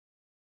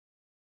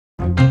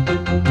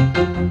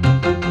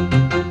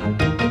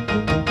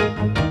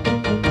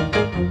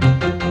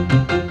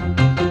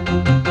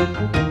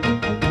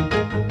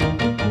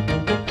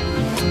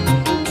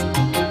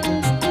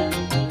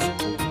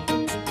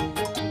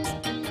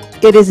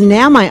It is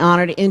now my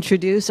honor to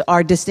introduce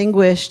our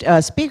distinguished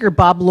speaker,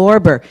 Bob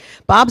Lorber.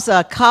 Bob's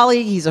a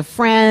colleague, he's a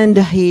friend,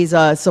 he's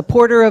a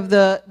supporter of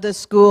the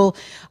school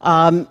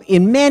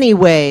in many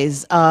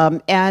ways.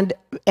 And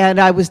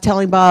I was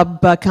telling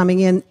Bob coming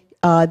in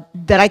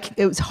that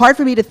it was hard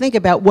for me to think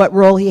about what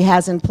role he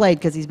hasn't played,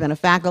 because he's been a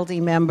faculty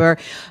member,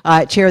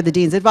 chair of the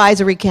Dean's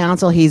Advisory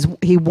Council.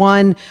 He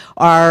won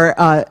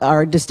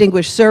our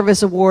Distinguished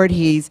Service Award.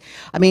 He's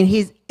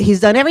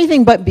done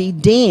everything but be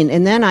dean.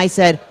 And then I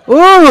said,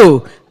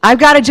 "Ooh, I've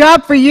got a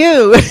job for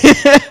you."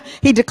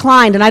 He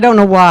declined, and I don't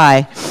know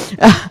why.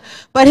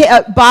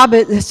 But Bob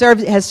has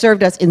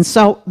served us in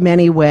so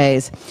many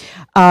ways.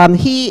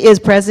 He is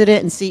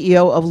president and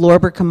CEO of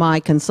Lorber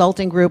Kamai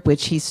Consulting Group,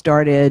 which he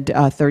started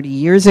 30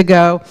 years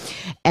ago.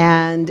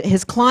 And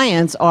his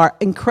clients are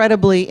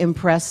incredibly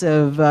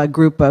impressive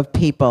group of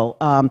people,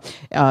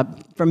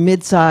 from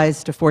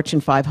mid-sized to Fortune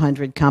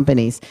 500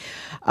 companies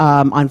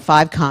on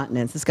 5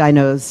 continents. This guy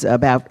knows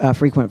about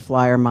frequent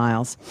flyer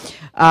miles,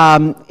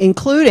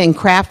 including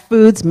Kraft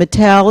Foods,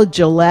 Mattel,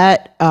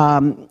 Gillette,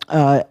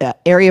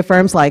 area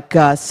firms like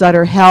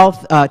Sutter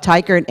Health,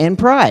 Tykert, and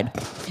Pride.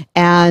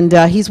 And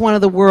he's one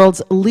of the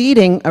world's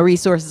leading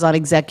resources on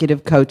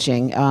executive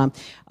coaching.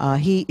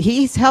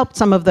 He's helped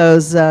some of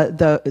those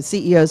the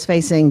CEOs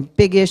facing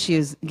big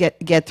issues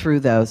get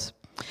through those.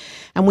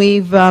 And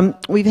we've been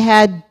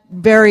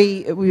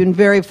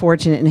very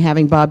fortunate in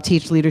having Bob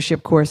teach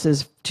leadership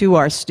courses to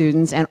our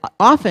students, and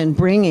often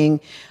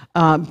bringing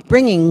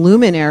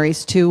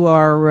luminaries to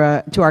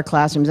our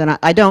classrooms. And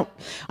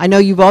I know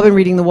you've all been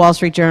reading the Wall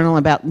Street Journal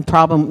about the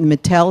problem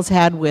Mattel's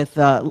had with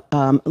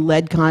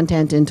lead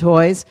content in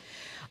toys.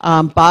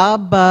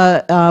 Bob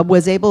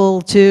was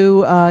able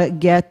to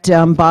get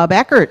Bob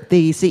Eckert,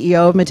 the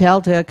CEO of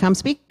Mattel, to come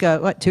speak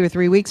 2 or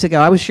 3 weeks ago.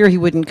 I was sure he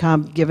wouldn't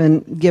come,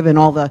 given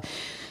all the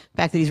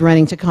fact that he's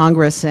running to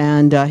Congress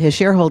and his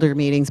shareholder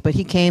meetings, but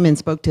he came and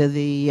spoke to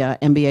the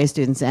MBA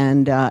students,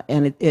 and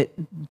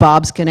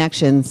Bob's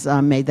connections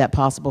made that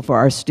possible for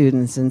our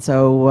students, and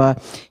so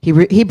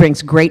he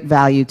brings great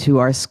value to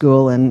our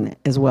school, and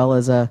as well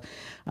as a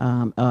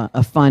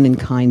fun and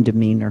kind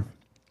demeanor.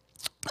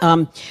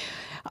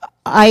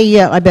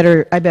 I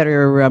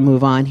better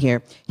move on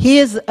here. He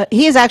is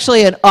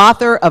actually an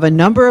author of a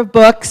number of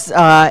books,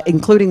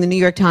 including the New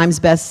York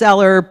Times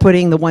bestseller,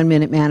 Putting the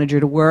 1-Minute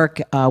Manager to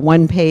Work,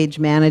 One-Page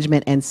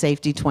Management, and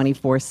Safety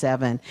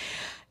 24/7.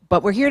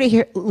 But we're here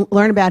to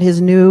learn about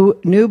his new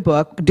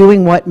book,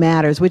 Doing What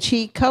Matters, which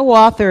he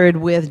co-authored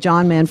with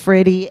John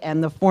Manfredi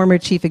and the former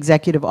Chief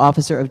Executive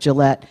Officer of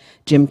Gillette,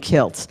 Jim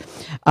Kiltz.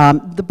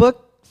 The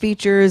book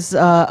features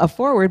a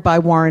foreword by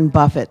Warren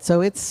Buffett,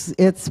 so it's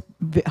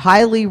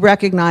highly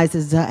recognized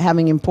as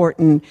having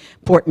important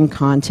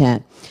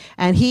content.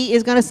 And he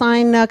is going to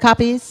sign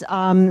copies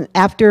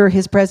after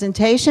his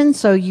presentation,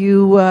 so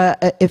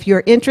if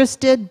you're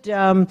interested,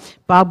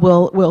 Bob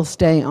will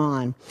stay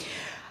on.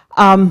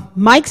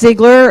 Mike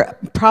Ziegler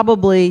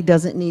probably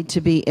doesn't need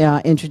to be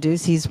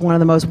introduced. He's one of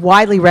the most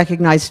widely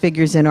recognized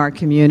figures in our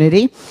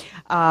community.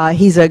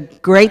 He's a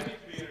great...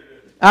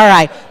 All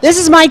right, this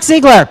is Mike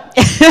Ziegler,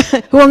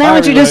 who will now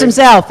introduce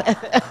himself.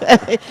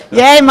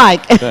 Yay,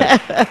 Mike.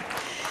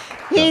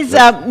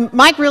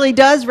 Mike really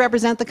does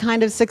represent the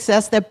kind of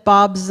success that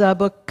Bob's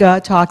book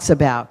talks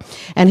about.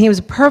 And he was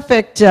a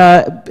perfect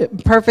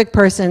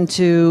person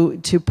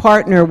to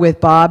partner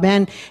with Bob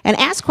and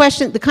ask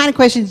questions, the kind of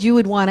questions you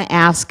would want to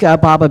ask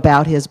Bob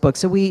about his book.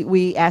 So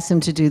we asked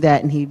him to do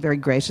that, and he very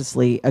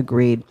graciously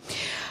agreed.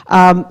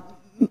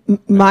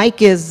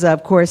 Mike is,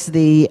 of course,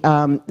 the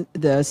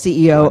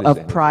CEO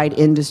of Pride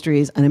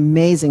Industries, an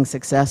amazing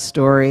success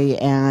story,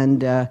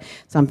 and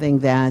something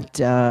that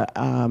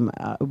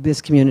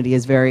this community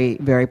is very,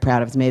 very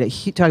proud of.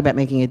 It's talk about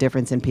making a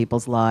difference in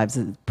people's lives.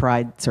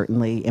 Pride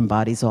certainly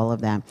embodies all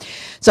of that.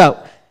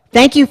 So,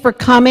 thank you for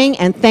coming,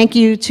 and thank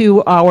you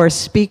to our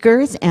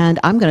speakers, and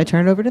I'm going to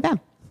turn it over to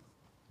them.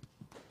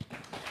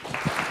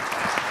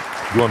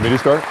 You want me to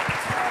start?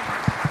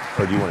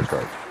 Or do you want to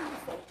start?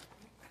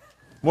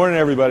 Morning,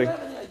 everybody. I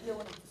have any idea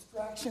what a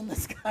distraction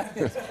this guy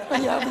is.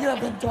 Yeah, we get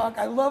up and talk.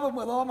 I love him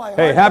with all my heart.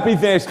 Hey, happy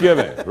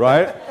Thanksgiving,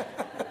 right?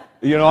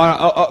 You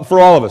know, for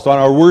all of us, on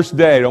our worst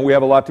day, don't we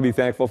have a lot to be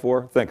thankful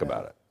for? Think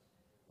about it.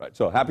 Right.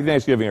 So, happy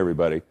Thanksgiving,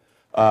 everybody.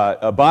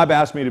 Bob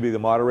asked me to be the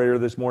moderator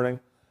this morning.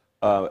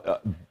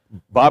 Bob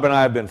and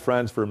I have been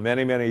friends for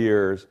many, many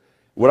years.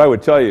 What I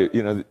would tell you,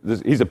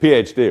 he's a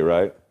PhD,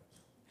 right?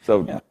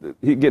 So yeah.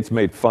 He gets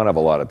made fun of a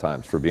lot of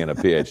times for being a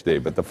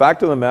PhD. But the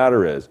fact of the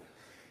matter is,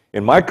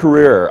 in my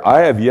career, I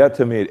have yet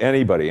to meet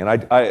anybody, and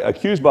I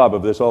accuse Bob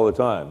of this all the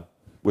time,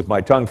 with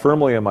my tongue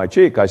firmly in my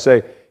cheek. I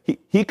say,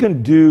 he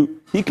can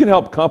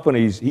help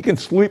companies, he can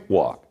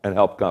sleepwalk and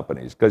help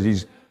companies, because he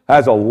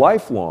has a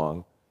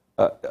lifelong,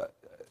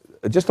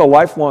 just a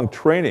lifelong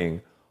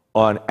training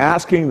on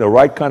asking the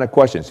right kind of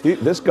questions.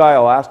 This guy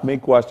will ask me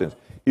questions.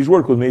 He's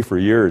worked with me for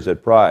years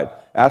at Pride.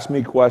 Asked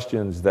me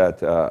questions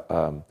that,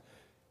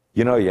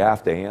 you know, you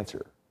have to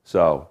answer.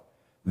 So,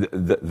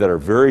 that are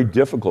very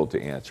difficult to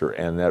answer,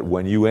 and that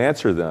when you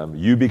answer them,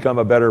 you become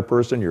a better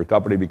person, your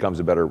company becomes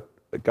a better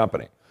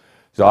company.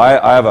 So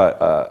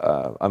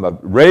I'm a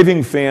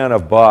raving fan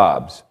of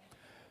Bob's.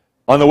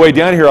 On the way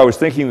down here, I was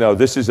thinking, though,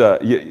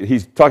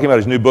 he's talking about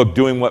his new book,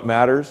 Doing What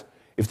Matters.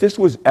 If this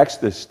was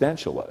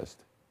existentialist,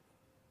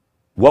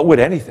 what would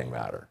anything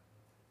matter?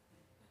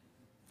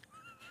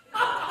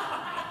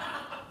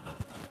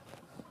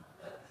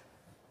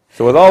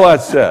 So with all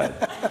that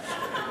said,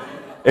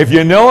 if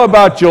you know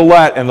about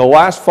Gillette and the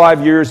last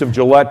 5 years of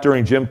Gillette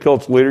during Jim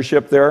Kilt's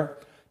leadership there,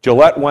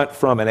 Gillette went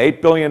from an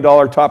 $8 billion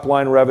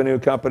top-line revenue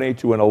company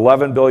to an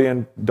 $11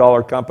 billion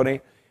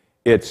company.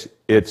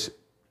 Its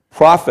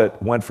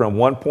profit went from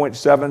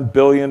 $1.7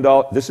 billion,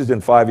 this is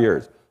in 5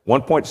 years,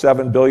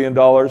 $1.7 billion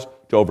to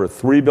over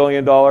 $3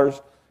 billion.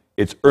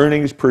 Its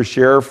earnings per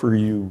share, for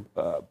you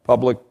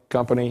public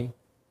company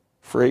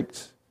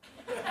freaks,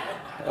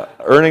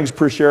 earnings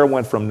per share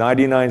went from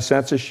 99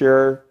 cents a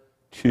share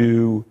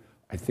to,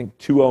 I think,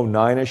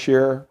 209 a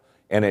share,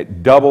 and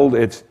it doubled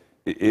its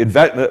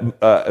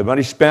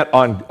money spent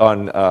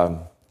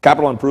on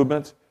capital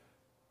improvements,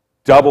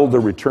 doubled the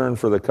return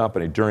for the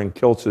company during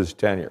Kiltz's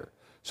tenure.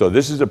 So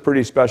this is a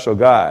pretty special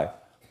guy.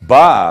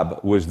 Bob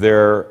was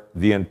there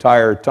the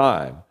entire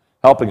time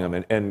helping him,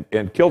 and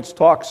Kiltz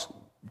talks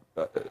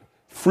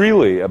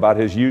freely about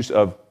his use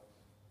of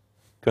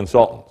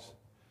consultants.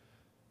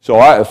 So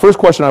the first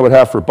question I would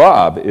have for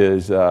Bob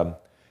is, you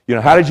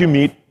know, how did you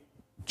meet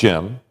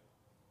Jim?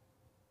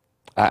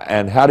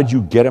 And how did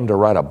you get him to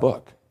write a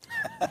book?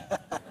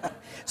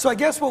 So I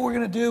guess what we're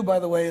going to do, by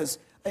the way, is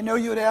I know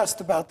you had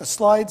asked about the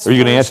slides. Are you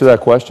going to answer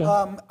that question?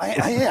 I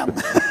am.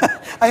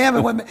 I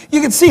am. And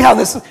you can see how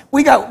this.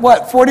 We got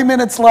what 40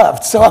 minutes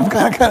left, so I'm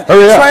going to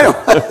try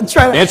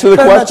to answer the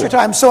question. Your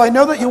time. So I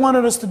know that you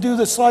wanted us to do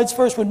the slides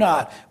first. We're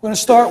not. We're going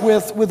to start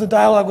with the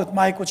dialogue with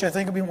Mike, which I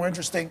think will be more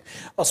interesting.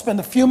 I'll spend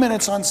a few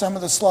minutes on some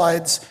of the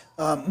slides.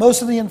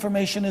 Most of the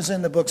information is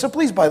in the book, so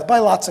please buy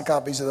lots of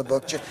copies of the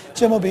book.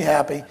 Jim will be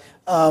happy.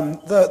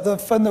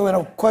 The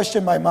fundamental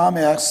question my mom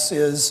asks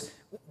is,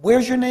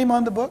 "Where's your name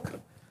on the book?"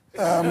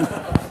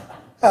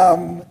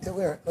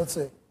 Where? Let's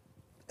see.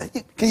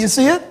 Can you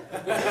see it?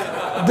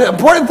 The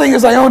important thing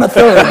is I own a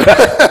third.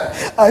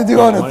 I do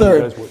own a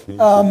third.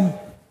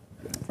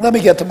 Let me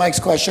get to Mike's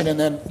question, and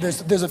then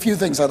there's a few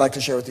things I'd like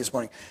to share with you this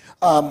morning.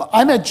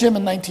 I met Jim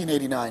in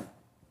 1989.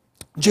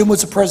 Jim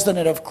was the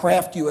president of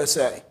Kraft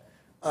USA,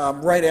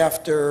 right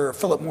after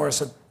Philip Morris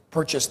had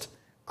purchased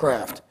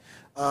Kraft.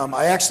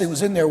 I actually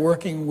was in there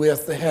working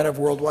with the head of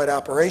worldwide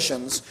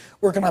operations,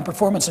 working on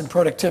performance and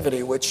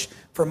productivity, which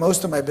for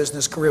most of my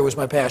business career was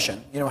my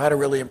passion, you know, how to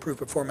really improve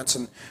performance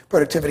and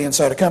productivity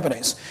inside of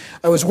companies.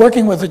 I was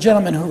working with a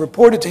gentleman who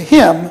reported to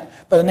him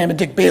by the name of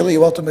Dick Bailey,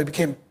 who ultimately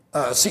became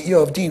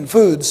CEO of Dean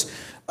Foods,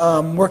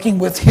 working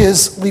with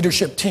his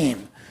leadership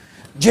team.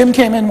 Jim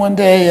came in one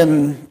day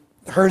and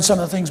heard some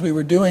of the things we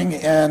were doing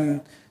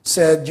and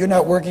said, "You're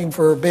not working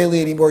for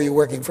Bailey anymore, you're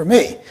working for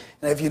me."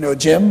 And if you know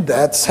Jim,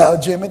 that's how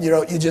Jim,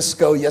 you just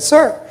go, "Yes,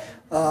 sir."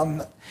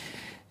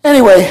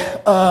 Anyway,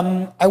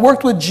 I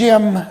worked with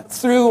Jim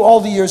through all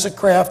the years at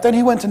Kraft. Then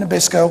he went to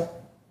Nabisco,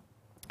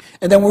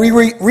 and then we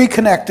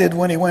reconnected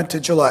when he went to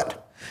Gillette.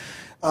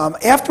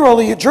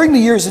 During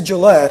the years at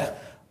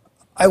Gillette,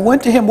 I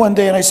went to him one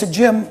day and I said,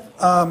 "Jim,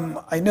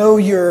 I know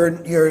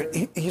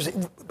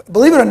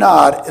believe it or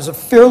not, was a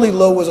fairly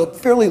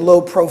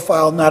low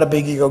profile, not a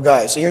big ego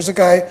guy. So here's a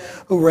guy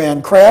who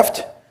ran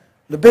Kraft,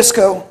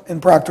 Nabisco,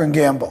 and Procter &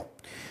 Gamble.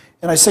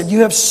 And I said, you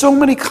have so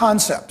many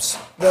concepts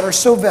that are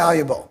so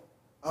valuable.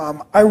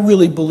 I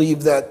really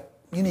believe that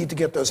you need to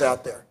get those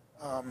out there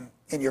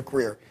in your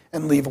career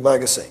and leave a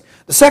legacy.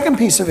 The second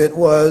piece of it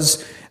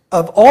was,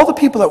 of all the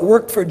people that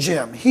worked for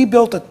Jim, he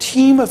built a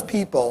team of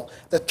people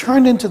that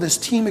turned into this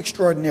team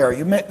extraordinaire.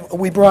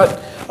 We brought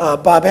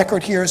Bob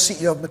Eckert here,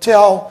 CEO of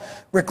Mattel.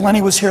 Rick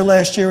Lenny was here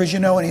last year, as you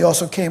know, and he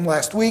also came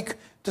last week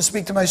to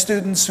speak to my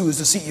students, who is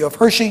the CEO of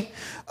Hershey,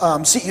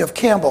 CEO of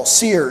Campbell,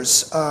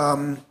 Sears,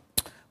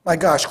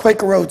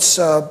 Quaker Oats,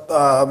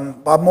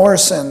 Bob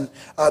Morrison.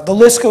 The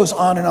list goes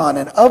on.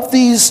 And of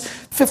these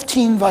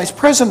 15 vice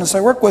presidents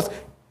I work with,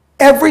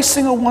 every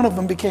single one of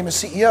them became a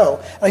CEO.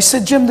 And I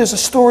said, Jim, there's a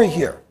story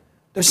here.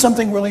 There's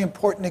something really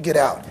important to get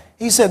out.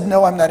 He said,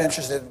 no, I'm not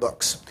interested in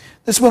books.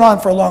 This went on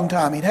for a long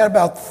time. He'd had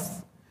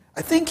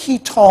I think he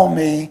told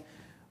me,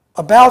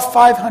 about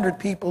 500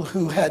 people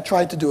who had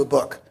tried to do a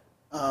book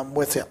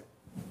with him.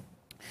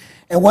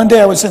 And one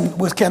day I was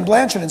with Ken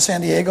Blanchard in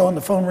San Diego, and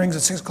the phone rings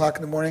at 6 o'clock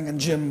in the morning, and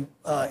Jim,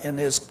 in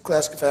his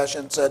classic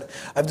fashion, said,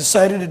 I've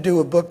decided to do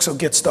a book, so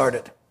get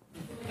started.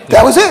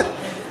 That was it.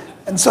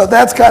 And so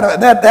that's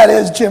that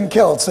is Jim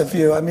Kiltz.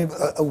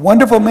 A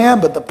wonderful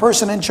man, but the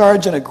person in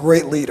charge and a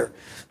great leader.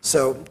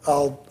 So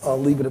I'll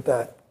leave it at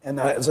that. And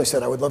as I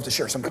said, I would love to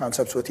share some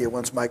concepts with you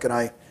once Mike and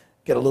I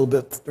get a little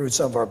bit through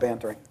some of our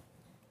bantering.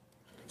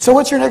 So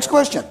what's your next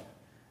question?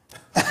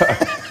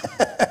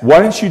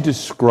 Why don't you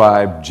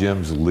describe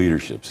Jim's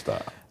leadership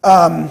style?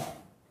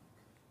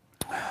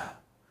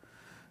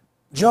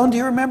 Joan, do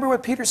you remember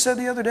what Peter said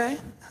the other day?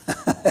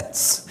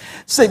 That's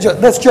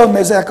Joan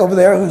Mazak over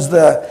there, who's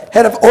the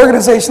head of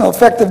organizational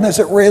effectiveness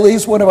at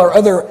Rayleigh's, one of our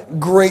other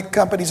great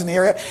companies in the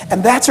area.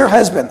 And that's her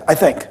husband, I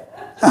think.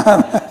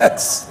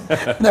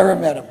 Never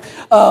met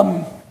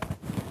him.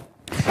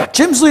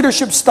 Jim's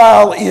leadership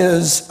style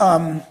is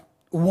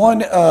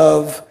one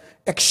of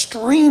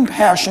extreme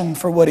passion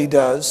for what he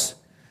does,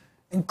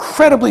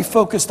 incredibly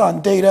focused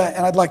on data,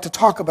 and I'd like to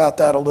talk about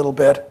that a little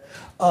bit.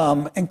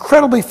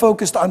 Incredibly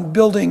focused on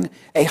building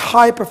a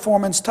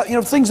high-performance,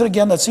 things that,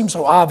 again, that seem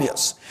so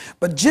obvious.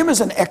 But Jim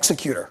is an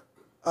executor.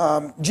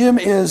 Jim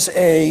is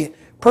a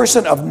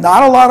person of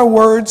not a lot of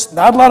words,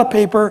 not a lot of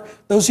paper.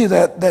 Those of you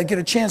that get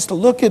a chance to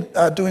look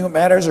at Doing What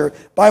Matters or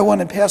buy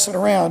one and pass it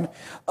around,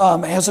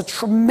 has a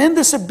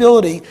tremendous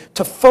ability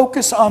to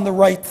focus on the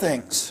right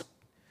things.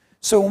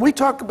 So when we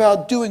talk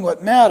about doing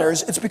what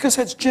matters, it's because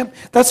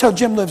that's how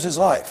Jim lives his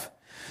life.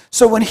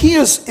 So when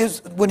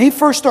when he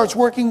first starts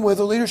working with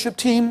a leadership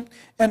team,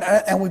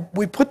 and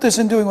we put this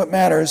in Doing What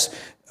Matters,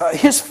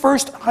 his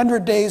first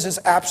 100 days is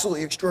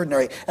absolutely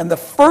extraordinary. And the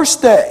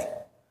first day,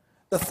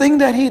 the thing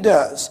that he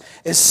does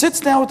is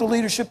sits down with the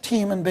leadership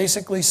team and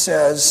basically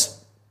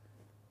says,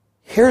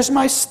 here's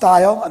my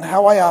style and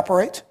how I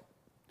operate,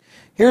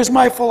 here's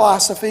my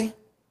philosophy,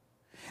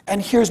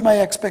 and here's my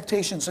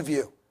expectations of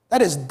you.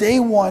 That is day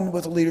one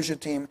with the leadership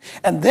team.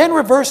 And then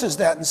reverses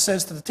that and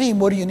says to the team,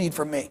 what do you need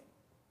from me?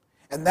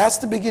 And that's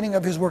the beginning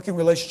of his working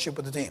relationship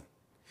with the team.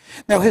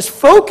 Now, his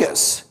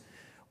focus,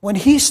 when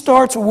he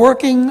starts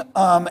working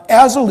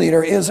as a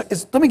leader, is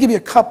let me give you a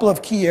couple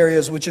of key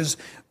areas, which is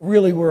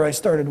really where I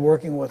started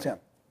working with him.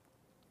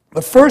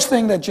 The first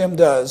thing that Jim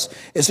does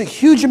is a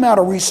huge amount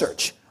of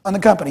research on the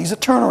company. He's a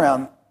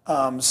turnaround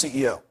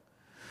CEO.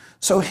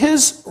 So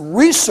his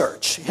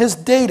research, his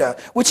data,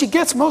 which he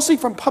gets mostly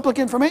from public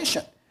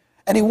information,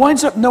 and he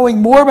winds up knowing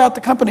more about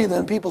the company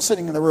than people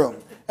sitting in the room.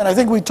 And I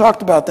think we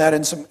talked about that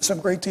in some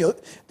great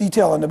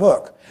detail in the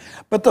book.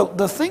 But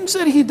the things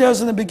that he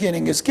does in the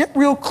beginning is get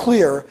real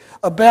clear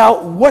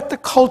about what the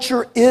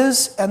culture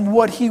is and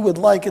what he would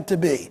like it to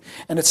be.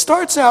 And it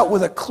starts out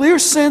with a clear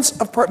sense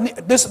of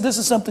this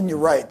is something you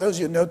write. Those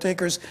of you note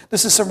takers,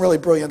 this is some really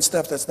brilliant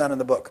stuff that's not in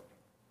the book.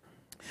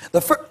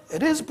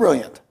 It is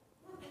brilliant.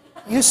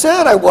 You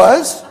said I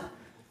was.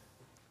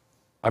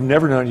 I've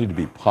never known you to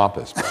be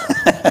pompous.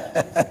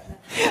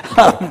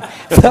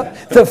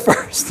 The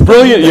first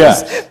brilliant,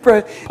 yes.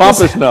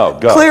 Pompous, no.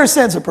 Go. Clear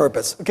sense of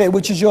purpose, okay,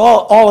 which is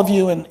all of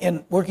you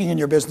in working in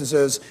your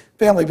businesses,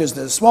 family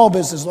business, small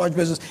business, large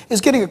business, is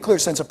getting a clear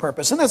sense of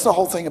purpose, and that's the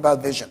whole thing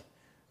about vision.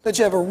 That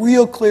you have a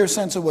real clear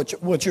sense of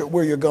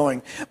where you're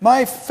going.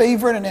 My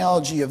favorite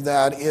analogy of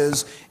that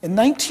is in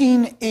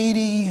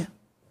 1980.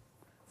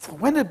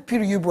 When did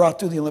Peter Ueberroth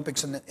do the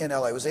Olympics in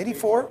LA? It was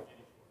 84?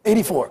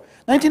 84.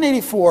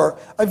 1984,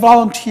 I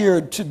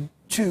volunteered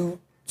to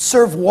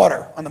serve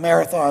water on the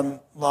marathon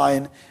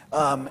line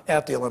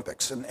at the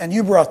Olympics. And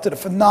Ueberroth did a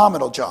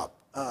phenomenal job.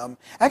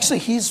 Actually,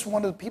 he's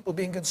one of the people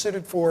being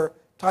considered for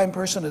Time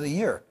Person of the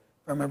Year.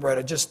 If I remember right,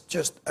 I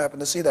just happened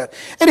to see that.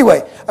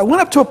 Anyway, I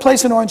went up to a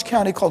place in Orange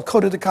County called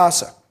Coto de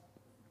Casa,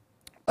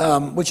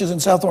 which is in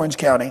South Orange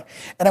County,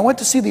 and I went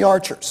to see the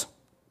archers.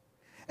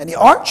 And the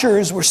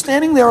archers were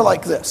standing there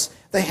like this.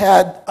 They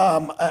had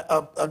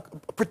a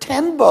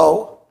pretend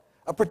bow,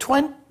 a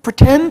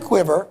pretend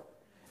quiver,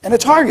 and a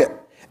target.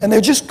 And they're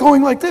just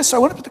going like this. So I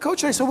went up to the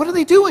coach and I said, what are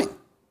they doing?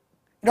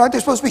 Aren't they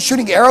supposed to be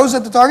shooting arrows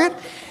at the target?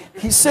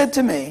 He said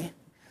to me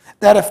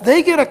that if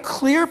they get a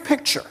clear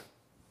picture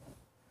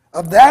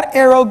of that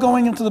arrow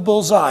going into the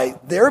bullseye,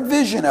 their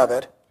vision of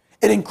it,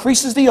 it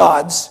increases the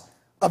odds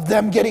of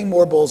them getting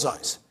more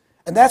bullseyes.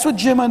 And that's what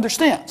Jim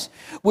understands,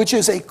 which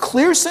is a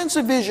clear sense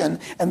of vision,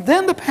 and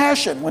then the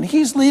passion, when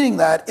he's leading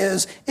that,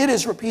 is it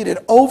is repeated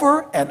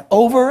over and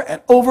over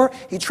and over.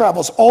 He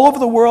travels all over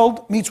the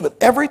world, meets with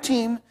every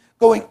team,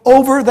 going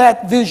over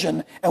that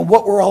vision and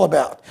what we're all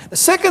about. The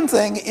second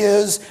thing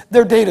is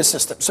their data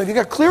system. So if you've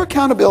got clear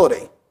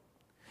accountability,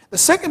 the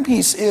second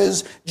piece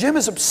is Jim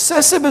is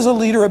obsessive as a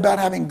leader about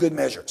having good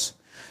measures.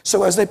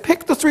 So as they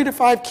pick the 3 to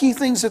 5 key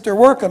things that they're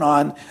working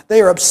on,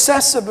 they are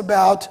obsessive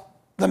about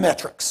the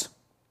metrics.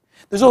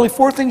 There's only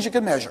 4 things you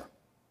can measure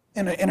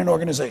in an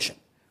organization.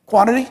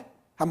 Quantity,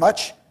 how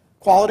much,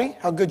 quality,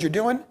 how good you're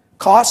doing,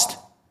 cost,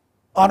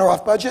 on or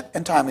off budget,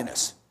 and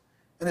timeliness.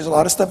 And there's a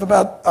lot of stuff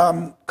about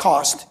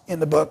cost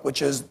in the book,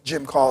 which is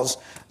Jim calls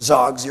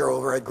ZOG, zero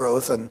overhead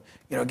growth, and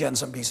again,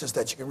 some pieces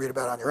that you can read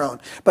about on your own.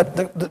 But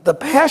the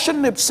passion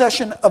and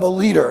obsession of a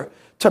leader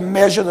to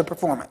measure the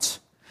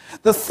performance.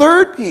 The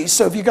third piece,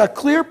 so if you've got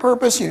clear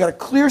purpose, you've got a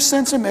clear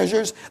sense of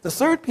measures, the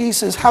third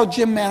piece is how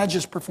Jim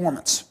manages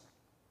performance.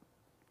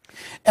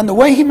 And the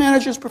way he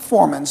manages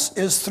performance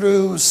is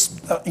through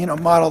a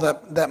model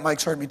that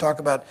Mike's heard me talk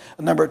about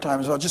a number of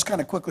times. I'll just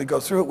kind of quickly go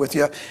through it with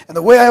you. And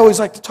the way I always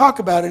like to talk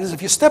about it is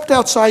if you stepped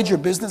outside your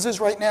businesses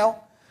right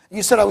now, and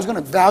you said I was going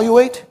to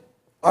evaluate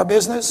our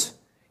business,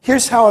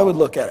 here's how I would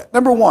look at it.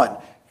 Number 1,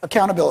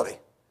 accountability.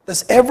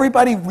 Does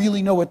everybody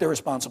really know what they're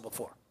responsible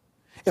for?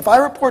 If I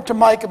report to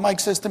Mike and Mike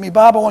says to me,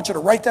 Bob, I want you to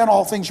write down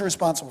all the things you're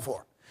responsible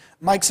for.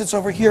 Mike sits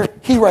over here.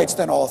 He writes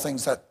down all the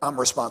things that I'm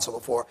responsible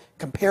for.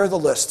 Compare the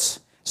lists.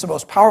 It's the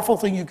most powerful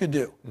thing you could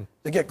do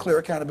to get clear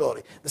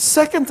accountability. The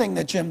second thing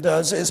that Jim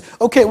does is,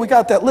 okay, we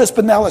got that list,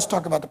 but now let's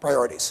talk about the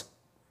priorities.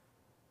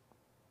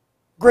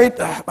 Great,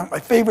 my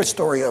favorite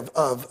story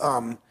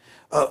of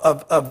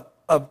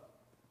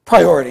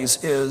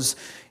priorities is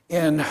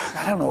in,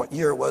 I don't know what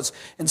year it was,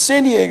 in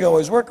San Diego. I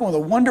was working with a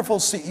wonderful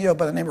CEO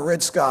by the name of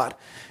Red Scott.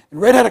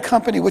 And Red had a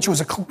company which was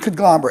a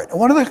conglomerate. And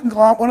one of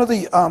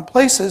the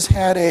places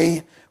had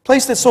a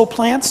place that sold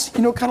plants,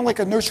 you know, kind of like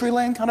a nursery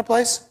land kind of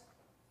place.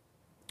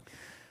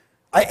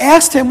 I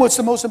asked him what's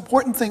the most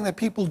important thing that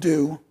people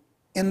do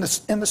in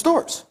the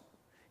stores.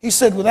 He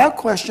said, without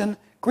question,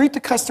 greet the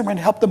customer and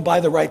help them buy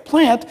the right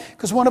plant,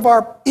 because one of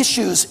our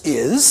issues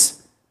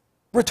is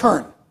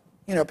return.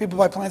 You know, people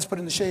buy plants, put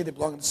in the shade, they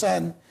belong in the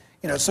sun.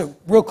 You know, so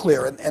real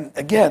clear. And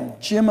again,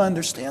 Jim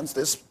understands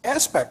this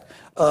aspect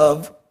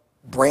of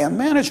brand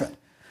management.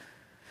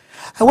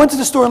 I went to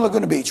the store in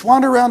Laguna Beach,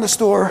 wandered around the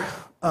store,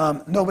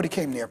 nobody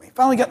came near me.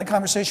 Finally got in a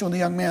conversation with the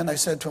young man. I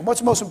said to him, what's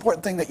the most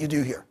important thing that you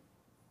do here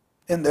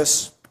in the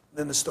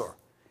store?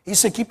 He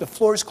said, keep the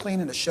floors clean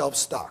and the shelves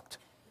stocked.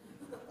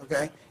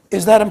 Okay?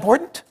 Is that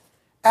important?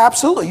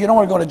 Absolutely. You don't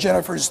want to go to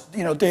Jennifer's,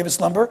 you know,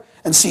 Davis Lumber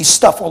and see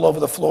stuff all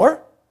over the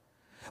floor.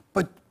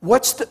 But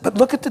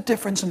look at the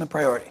difference in the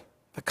priority.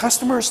 The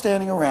customer is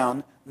standing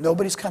around,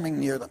 nobody's coming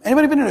near them.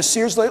 Anybody been in a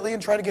Sears lately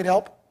and try to get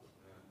help?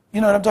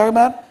 You know what I'm talking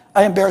about?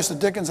 I embarrass the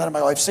dickens out of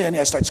my wife, Sandy.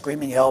 I start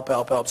screaming, help,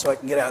 help, help, so I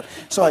can get out,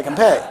 so I can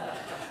pay.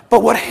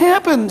 But what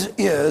happened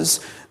is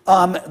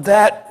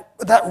that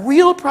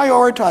real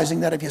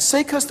prioritizing, that if you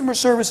say customer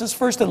service is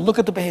first, then look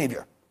at the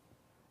behavior.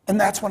 And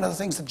that's one of the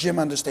things that Jim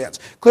understands.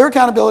 Clear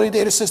accountability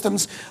data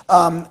systems,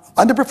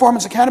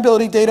 underperformance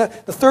accountability data.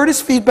 The third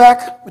is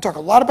feedback. We talk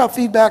a lot about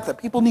feedback, that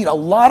people need a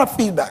lot of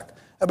feedback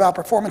about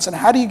performance, and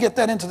how do you get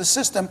that into the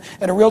system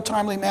in a real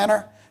timely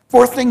manner.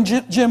 Fourth thing,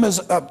 Jim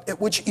is,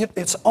 which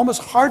it's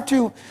almost hard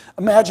to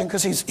imagine,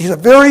 because he's a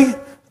very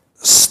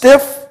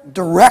stiff,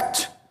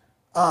 direct,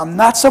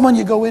 not someone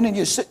you go in and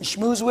you sit and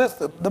schmooze with.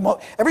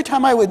 Every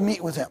time I would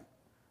meet with him,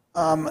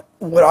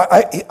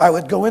 I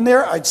would go in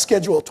there, I'd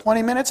schedule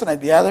 20 minutes, and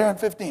I'd be out of there in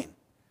 15.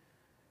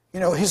 You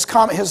know, his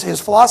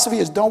philosophy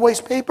is don't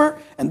waste paper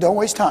and don't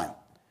waste time.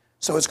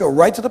 So let's go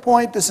right to the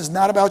point. This is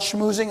not about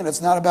schmoozing, and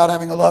it's not about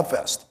having a love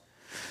fest.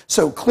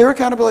 So clear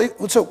accountability.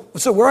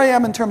 So where I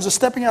am in terms of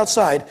stepping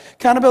outside,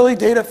 accountability,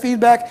 data,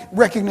 feedback,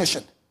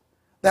 recognition.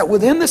 That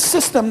within the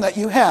system that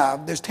you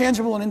have, there's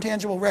tangible and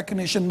intangible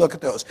recognition. Look at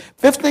those.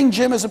 Fifth thing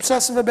Jim is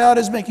obsessive about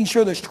is making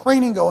sure there's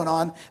training going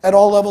on at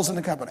all levels in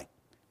the company.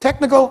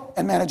 Technical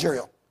and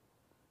managerial.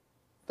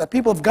 That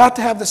people have got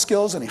to have the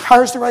skills, and he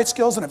hires the right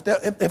skills, and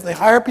if they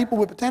hire people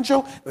with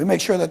potential, we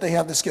make sure that they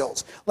have the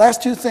skills.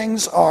 Last two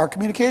things are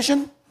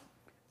communication.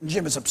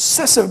 Jim is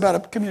obsessive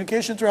about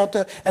communication throughout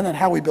and then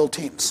how we build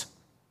teams.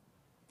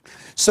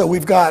 So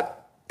we've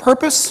got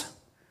purpose,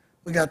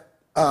 we've got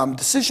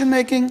decision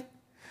making,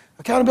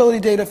 accountability,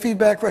 data,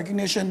 feedback,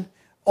 recognition,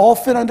 all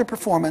fit under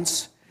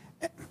performance.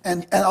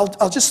 And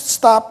I'll just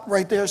stop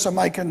right there so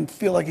Mike can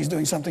feel like he's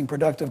doing something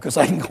productive, because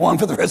I can go on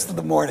for the rest of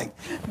the morning.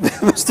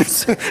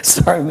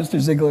 Mr.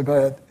 Ziegler, go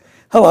ahead.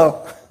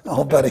 Hello,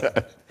 old buddy.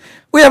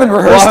 We haven't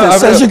rehearsed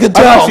this, as you can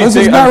tell. I'm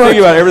thinking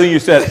about everything you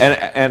said,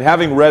 and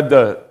having read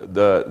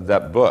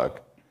that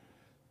book,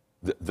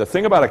 the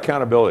thing about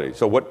accountability,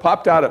 so what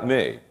popped out at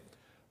me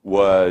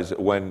was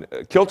when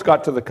Kiltz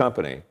got to the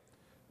company,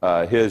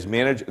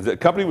 the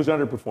company was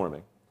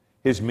underperforming.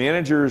 His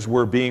managers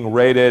were being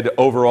rated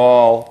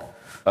overall,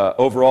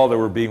 they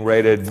were being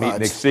rated meet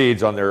and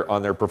exceeds on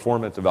their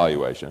performance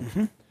evaluation.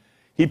 Mm-hmm.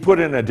 He put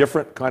in a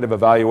different kind of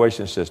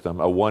evaluation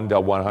system, a 1 to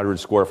 100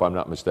 score, if I'm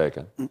not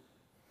mistaken. Mm-hmm.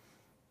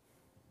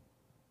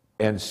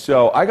 And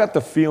so I got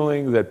the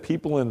feeling that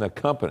people in the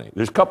company,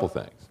 there's a couple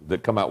things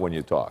that come out when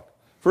you talk.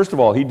 First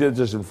of all, he did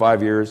this in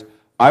 5 years.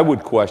 I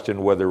would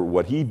question whether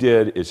what he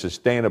did is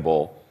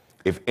sustainable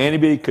if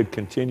anybody could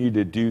continue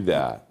to do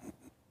that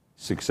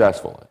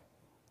successfully.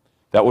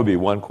 That would be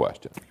one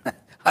question.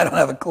 I don't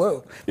have a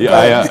clue.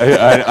 Yeah,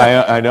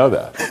 I know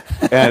that.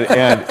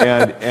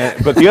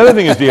 But the other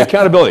thing is the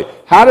accountability.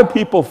 How do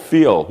people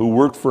feel who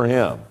worked for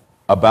him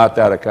about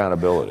that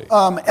accountability?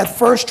 At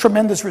first,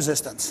 tremendous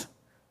resistance.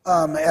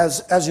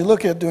 As you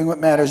look at doing what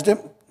matters.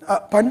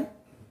 Pardon?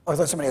 Oh, I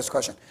thought somebody asked a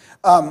question.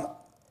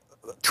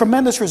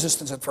 Tremendous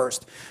resistance at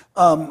first.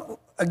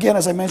 Again,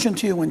 as I mentioned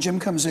to you, when Jim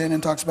comes in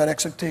and talks about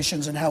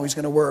expectations and how he's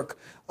going to work,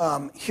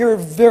 here are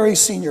very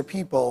senior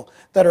people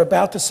that are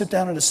about to sit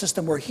down in a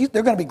system where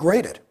they're going to be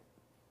graded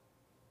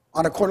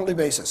on a quarterly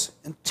basis.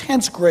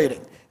 Intense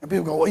grading. And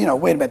people go, well,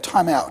 wait a minute,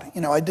 time out.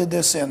 I did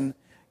this in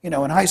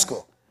high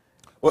school.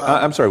 Well,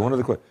 I'm sorry, one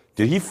other question.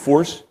 Did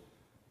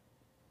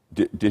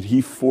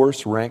he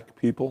force rank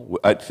people?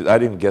 I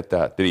didn't get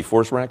that. Did he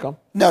force rank them?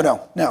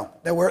 No.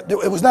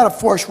 It was not a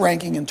forced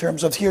ranking in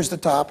terms of here's the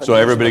top. So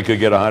everybody could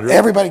get 100?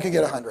 Everybody could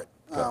get 100,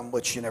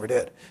 which you never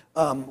did.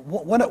 Here's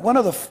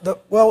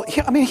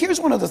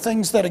one of the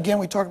things that, again,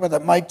 we talked about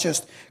that Mike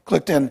just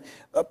clicked in.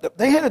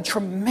 They had a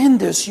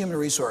tremendous human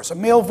resource, a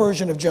male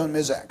version of Joan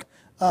Mizak.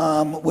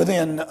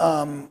 within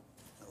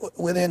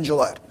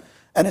Gillette.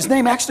 And his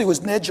name actually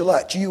was Ned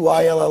Gillette,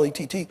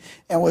 G-U-I-L-L-E-T-T,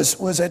 and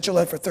was at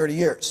Gillette for 30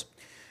 years.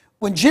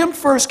 When Jim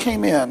first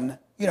came in,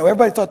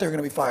 everybody thought they were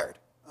going to be fired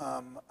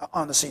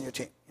on the senior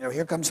team.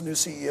 Here comes a new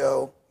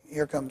CEO,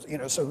 here comes,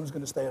 so who's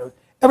going to stay?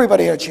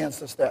 Everybody had a chance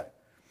to stay.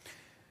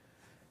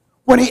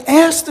 When he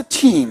asked the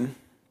team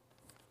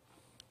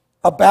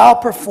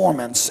about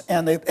performance,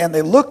 and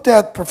they looked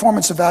at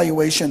performance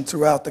evaluation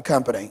throughout the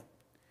company,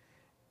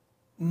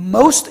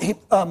 most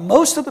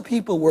of the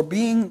people were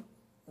being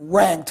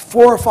ranked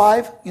 4 or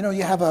 5.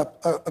 You have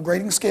a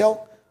grading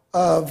scale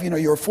of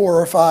you're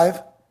 4 or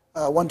 5,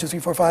 1, 2, 3,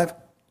 4, 5,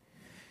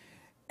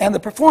 and the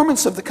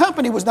performance of the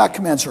company was not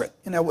commensurate.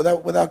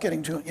 Without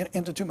getting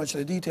into too much of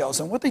the details.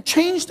 And what they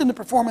changed in the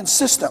performance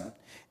system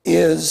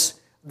is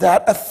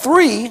that a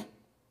 3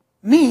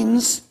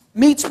 meets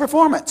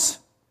performance.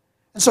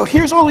 And so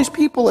here's all these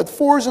people at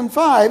 4s and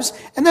 5s,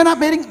 and they're not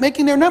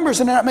making their numbers,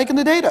 and they're not making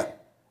the data.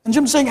 And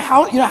Jim's saying,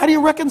 how do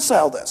you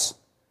reconcile this?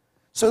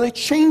 So they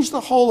changed the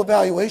whole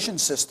evaluation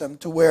system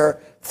to where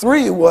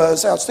 3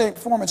 was outstanding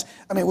performance.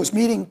 It was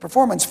meeting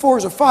performance.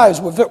 4s or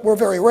 5s were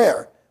very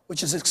rare,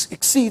 which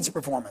exceeds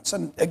performance.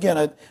 And again,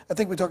 I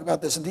think we talked about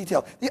this in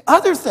detail. The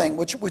other thing,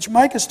 which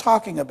Mike is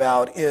talking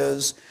about,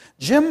 is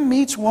Jim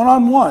meets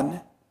one-on-one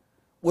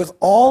with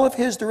all of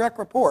his direct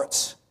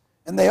reports,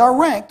 and they are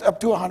ranked up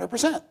to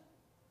 100%.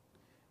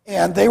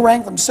 And they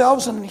rank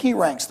themselves, and he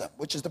ranks them,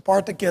 which is the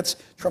part that gets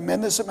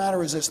tremendous amount of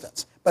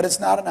resistance. But it's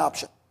not an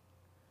option.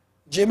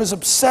 Jim is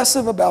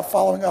obsessive about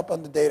following up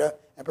on the data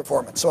and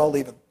performance. So I'll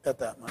leave it at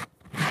that,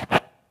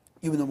 Mike.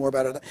 You know more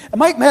about it. And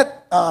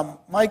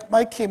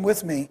Mike came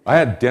with me. I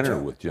had dinner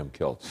with Jim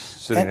Kiltz,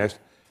 sitting next,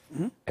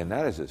 and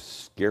that is a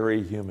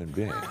scary human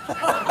being.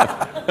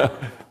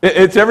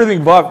 It's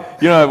everything Bob,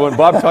 when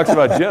Bob talks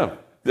about Jim,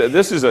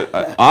 this is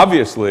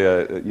obviously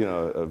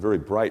a very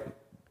bright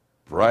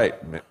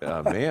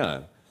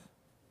man,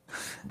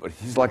 but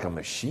he's like a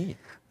machine.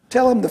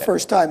 Tell him the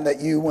first time that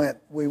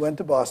we went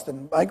to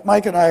Boston.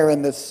 Mike and I are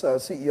in this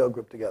CEO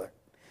group together.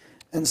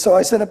 And so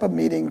I set up a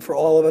meeting for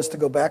all of us to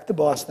go back to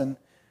Boston,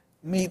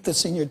 meet the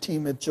senior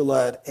team at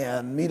Gillette,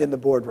 and meet in the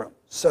boardroom.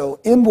 So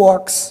in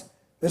walks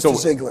Mr.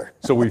 Ziegler.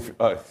 So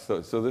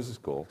this is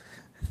cool.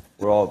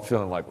 We're all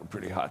feeling like we're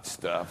pretty hot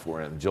stuff.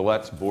 We're in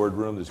Gillette's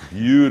boardroom, this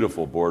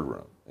beautiful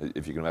boardroom,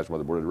 if you can imagine what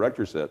the board of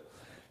directors said.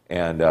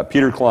 And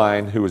Peter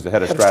Klein, who was the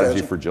head of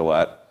strategy for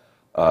Gillette,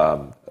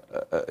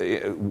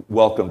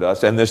 welcomed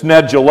us. And this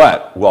Ned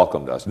Gillette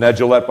welcomed us. Ned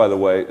Gillette, by the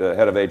way,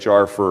 head of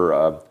HR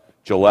for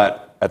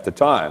Gillette at the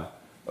time,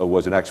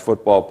 was an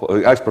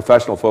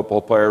ex-professional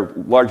football player,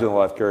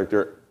 larger-than-life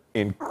character,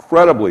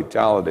 incredibly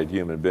talented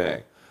human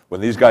being. When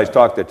these guys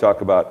talk, they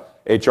talk about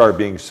HR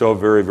being so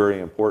very, very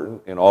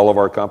important in all of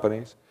our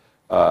companies.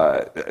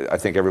 I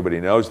think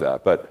everybody knows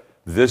that. But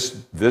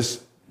this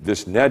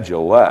Ned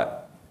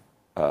Gillette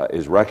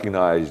is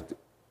recognized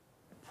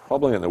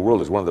probably in the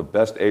world as one of the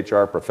best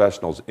HR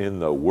professionals in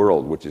the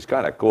world, which is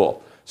kind of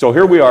cool. So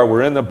here we are,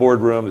 we're in the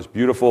boardroom, this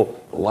beautiful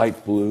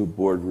light blue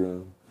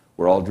boardroom.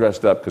 We're all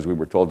dressed up because we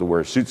were told to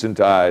wear suits and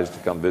ties to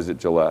come visit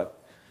Gillette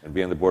and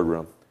be in the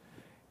boardroom.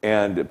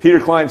 And Peter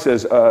Klein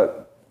says,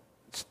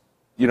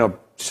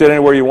 sit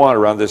anywhere you want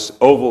around this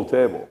oval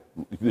table,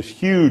 this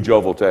huge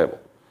oval table.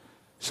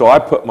 So I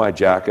put my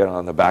jacket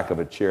on the back of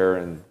a chair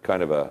in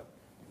kind of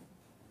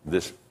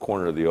this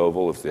corner of the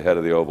oval. If the head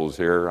of the oval is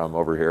here, I'm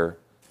over here.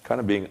 Kind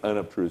of being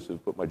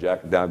unobtrusive, put my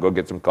jacket down, go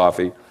get some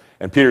coffee.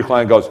 And Peter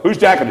Klein goes, whose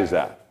jacket is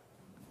that?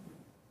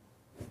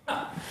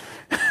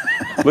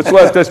 Let's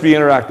let this be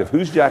interactive.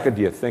 Whose jacket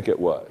do you think it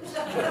was?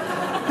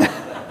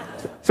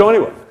 So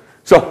anyway,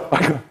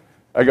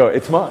 I go,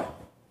 it's mine.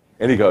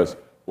 And he goes,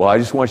 well, I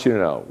just want you to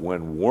know,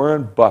 when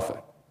Warren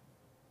Buffett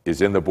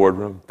is in the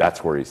boardroom,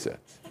 that's where he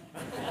sits.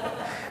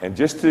 And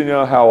just to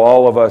know how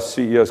all of us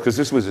CEOs, because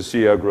this was a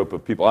CEO group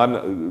of people,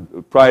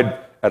 Pride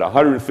at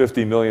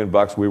 $150 million,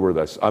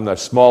 I'm the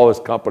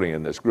smallest company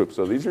in this group.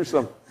 So these are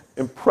some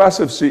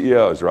impressive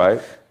CEOs,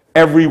 right?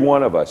 Every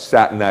one of us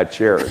sat in that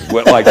chair,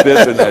 went like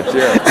this in that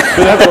chair.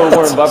 So that's where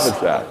Warren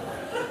Buffett's at.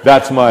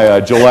 That's my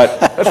Gillette.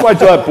 That's my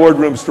Gillette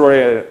boardroom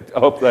story. I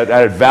hope that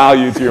added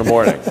value to your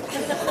morning.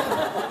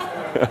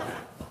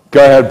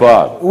 Go ahead,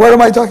 Bob. What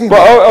am I talking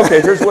about? Well, okay,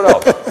 here's what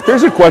else.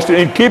 Here's a question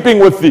in keeping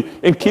with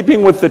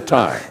the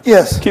time.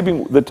 Yes.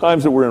 Keeping the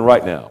times that we're in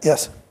right now.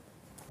 Yes.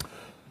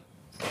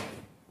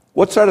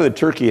 What side of the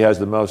turkey has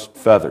the most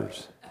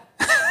feathers?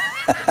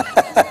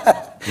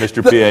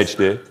 Mr.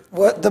 PhD.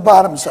 What? The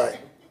bottom side.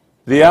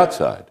 The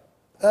outside.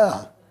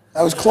 Oh,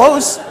 I was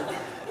close.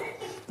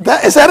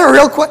 Is that a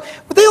real question?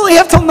 But they only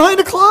have till 9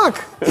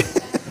 o'clock.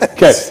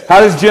 Okay, how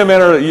does Jim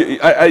enter?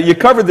 You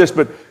covered this,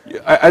 but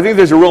I think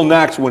there's a real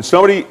knack. When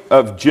somebody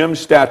of Jim's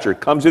stature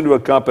comes into a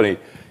company,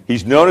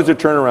 he's known as a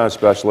turnaround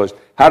specialist.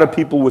 How do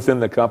people within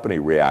the company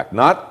react?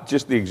 Not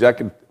just the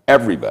executive,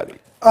 everybody.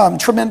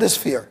 Tremendous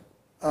fear.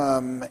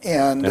 And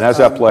how does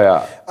that play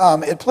out?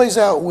 It plays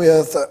out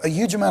with a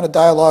huge amount of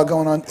dialogue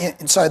going on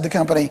inside the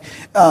company.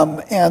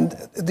 And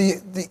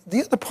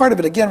the other part of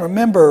it, again,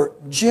 remember,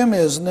 Jim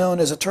is known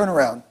as a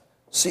turnaround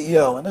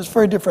CEO, and there's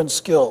very different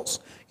skills.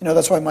 You know,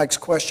 that's why Mike's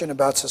question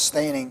about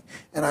sustaining,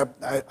 and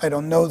I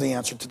don't know the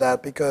answer to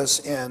that, because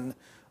in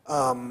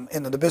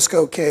the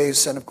Nabisco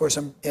case, and of course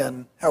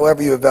in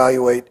however you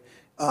evaluate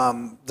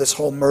this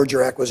whole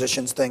merger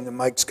acquisitions thing, and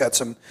Mike's got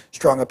some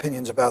strong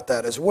opinions about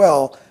that as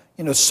well,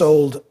 you know,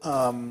 sold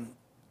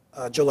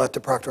Gillette to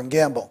Procter &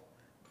 Gamble.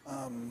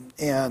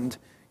 And,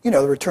 you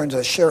know, the returns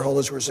as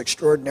shareholders was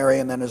extraordinary,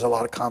 and then there's a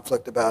lot of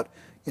conflict about,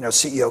 you know,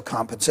 CEO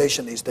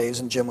compensation these days,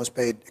 and Jim was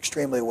paid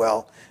extremely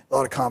well. A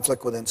lot of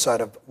conflict with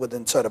inside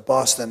of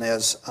Boston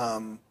as,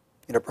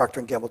 you know,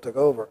 Procter & Gamble took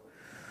over.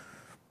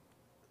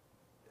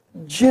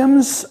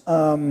 Jim's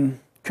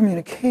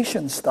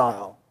communication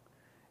style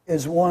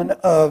is one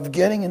of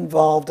getting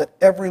involved at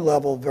every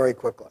level very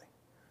quickly.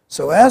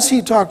 So as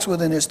he talks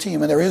within his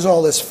team, and there is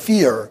all this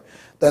fear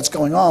that's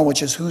going on,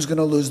 which is who's going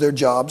to lose their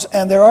jobs,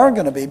 and there are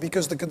going to be,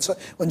 because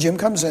when Jim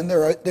comes in,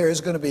 there is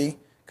going to be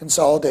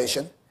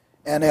consolidation.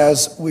 And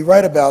as we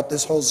write about,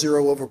 this whole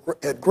zero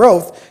overhead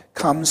growth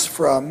comes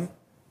from,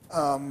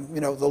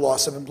 you know, the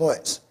loss of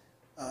employees.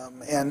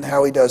 And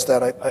how he does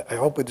that, I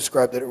hope we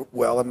described it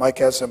well, and Mike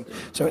has some.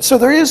 So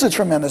there is a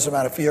tremendous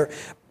amount of fear,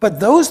 but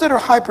those that are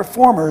high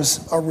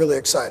performers are really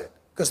excited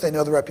because they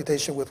know the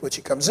reputation with which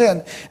he comes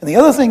in. And the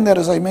other thing that,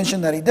 as I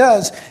mentioned, that he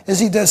does is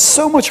he does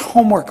so much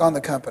homework on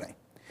the company,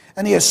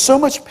 and he has so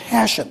much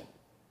passion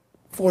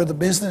for the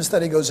business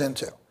that he goes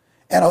into,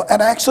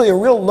 and actually a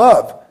real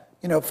love,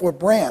 you know, for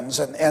brands,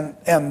 and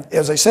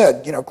as I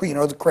said, you know,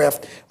 the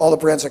Kraft, all the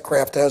brands that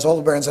Kraft has, all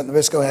the brands that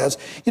Nabisco has,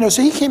 you know,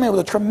 so he came in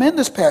with a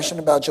tremendous passion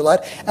about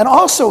Gillette, and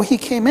also he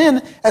came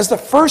in as the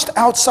first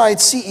outside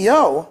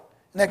CEO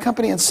in that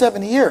company in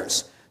 70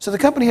 years. So the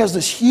company has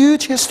this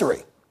huge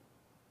history,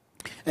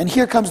 and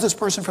here comes this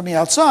person from the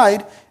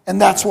outside,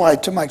 and that's why,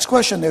 to Mike's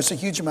question, there's a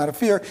huge amount of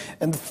fear,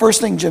 and the first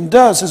thing Jim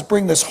does is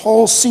bring this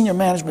whole senior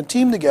management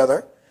team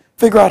together,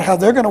 figure out how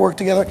they're going to work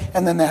together,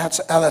 and then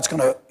that's how that's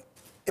going to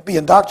be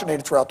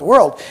indoctrinated throughout the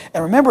world.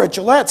 And remember, at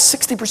Gillette,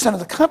 60% of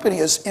the company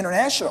is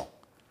international.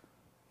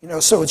 You know,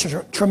 so it's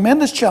a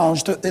tremendous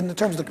challenge in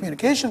terms of the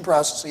communication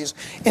processes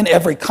in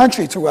every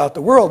country throughout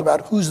the world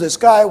about who's this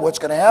guy, what's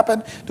going to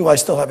happen, do I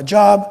still have a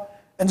job?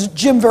 And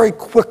Jim very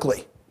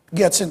quickly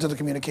gets into the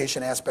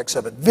communication aspects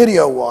of it,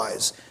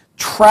 video-wise,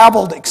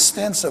 traveled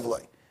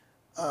extensively.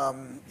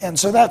 And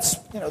so that's,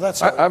 you know,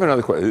 that's... I have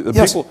another question.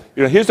 Yes. People,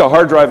 you know, here's a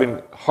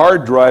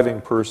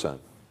hard-driving person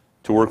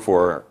to work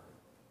for,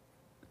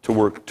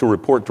 to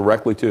report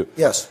directly to.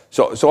 Yes.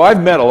 So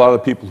I've met a lot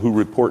of people who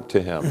report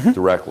to him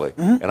directly,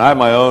 and I have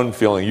my own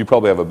feeling. You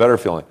probably have a better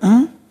feeling.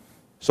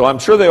 So I'm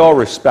sure they all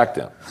respect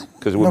him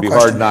because it would be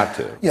hard not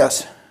to.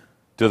 Yes.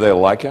 Do they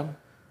like him?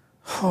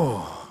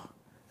 Oh,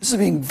 this is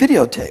being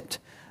videotaped.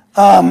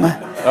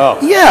 Yeah.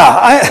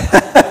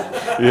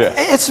 Yeah.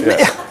 It's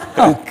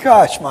oh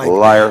gosh, Mike.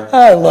 Liar.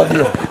 I love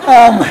you.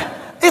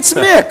 It's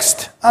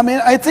mixed. I mean,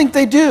 I think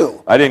they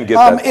do. I didn't get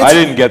that. I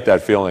didn't get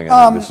that feeling.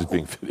 This is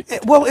being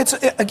videotaped. Well,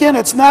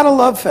 it's not a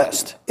love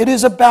fest. It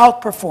is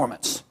about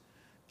performance.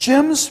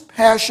 Jim's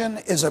passion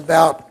is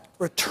about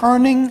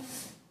returning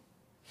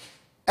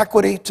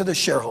equity to the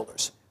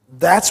shareholders.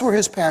 That's where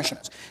his passion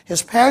is.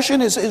 His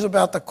passion is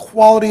about the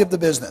quality of the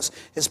business.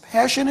 His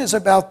passion is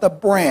about the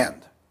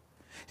brand.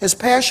 His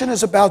passion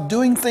is about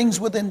doing things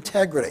with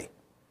integrity.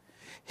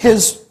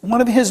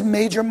 One of his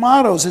major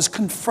mottos is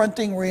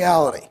confronting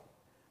reality,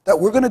 that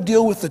we're going to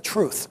deal with the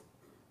truth.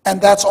 And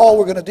that's all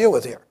we're going to deal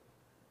with here.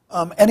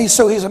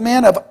 So he's a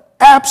man of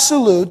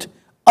absolute,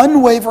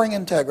 unwavering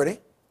integrity.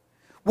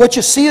 What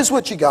you see is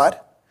what you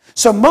got.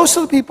 So most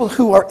of the people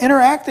who are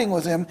interacting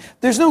with him,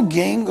 there's no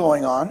game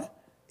going on.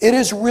 It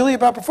is really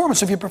about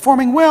performance. If you're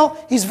performing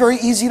well, he's very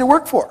easy to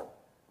work for.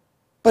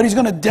 But he's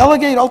going to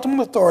delegate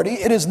ultimate authority.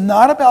 It is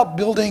not about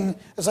building,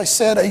 as I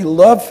said, a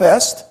love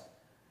fest.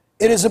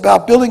 It is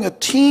about building a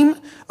team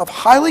of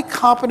highly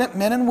competent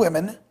men and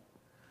women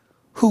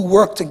who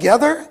work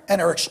together and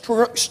are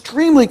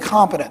extremely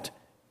competent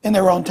in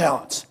their own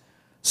talents.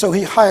 So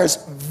he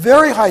hires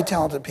very high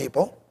talented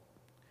people,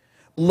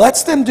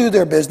 lets them do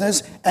their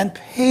business, and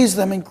pays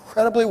them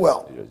incredibly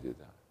well. He does do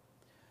that.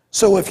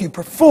 So if you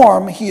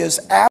perform, he is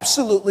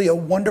absolutely a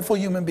wonderful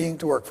human being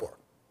to work for.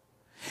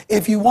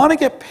 If you want to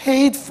get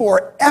paid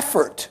for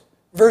effort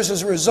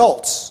versus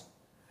results,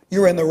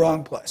 you're in the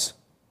wrong place.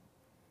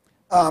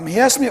 He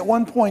asked me at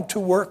one point to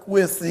work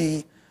with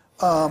the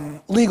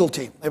legal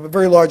team. They have a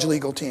very large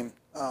legal team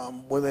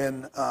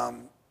within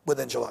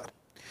Gillette.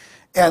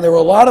 And there were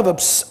a lot of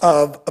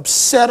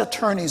upset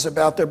attorneys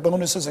about their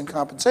bonuses and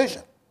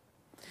compensation.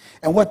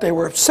 And what they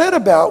were upset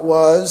about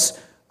was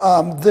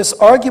this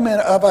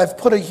argument of, I've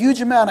put a huge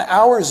amount of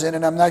hours in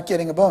and I'm not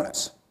getting a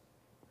bonus.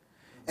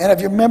 And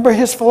if you remember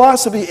his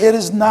philosophy, it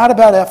is not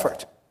about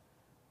effort.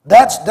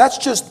 That's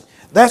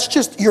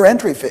just your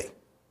entry fee.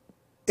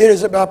 It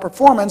is about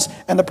performance,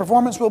 and the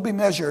performance will be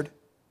measured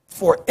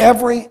for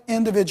every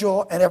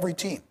individual and every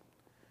team.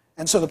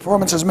 And so the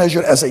performance is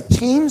measured as a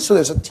team, so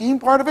there's a team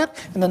part of it,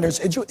 and then there's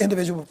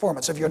individual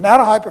performance. If you're not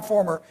a high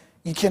performer,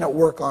 you cannot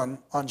work on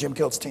Jim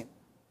Kilt's team.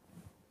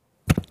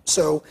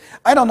 So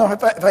I don't know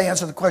if I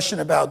answered the question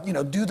about,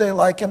 do they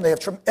like him? They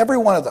have every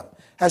one of them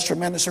has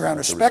tremendous amount of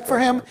respect for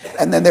him.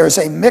 And then there's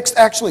a mixed,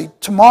 actually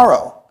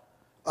tomorrow,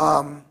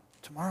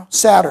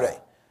 Saturday,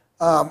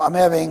 I'm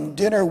having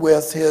dinner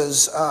with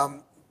his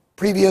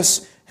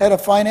previous head of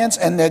finance,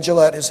 and Ned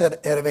Gillette, his head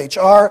of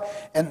HR,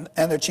 and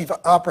their chief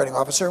operating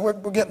officer. We're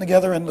getting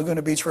together in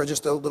Laguna Beach for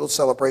just a little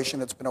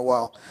celebration. It's been a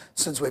while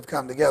since we've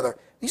come together.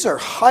 These are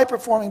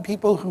high-performing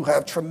people who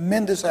have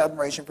tremendous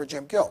admiration for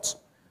Jim Kiltz.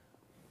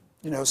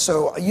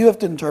 So you have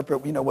to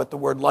interpret, what the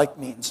word like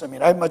means. I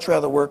mean, I'd much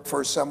rather work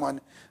for someone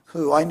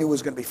who I knew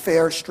was going to be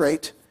fair,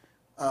 straight,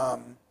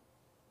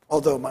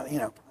 although,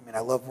 I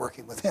love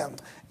working with him,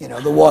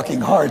 the walking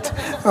heart.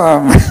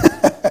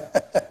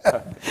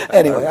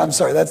 Anyway, I'm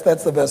sorry,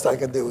 that's the best I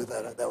could do with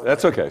that.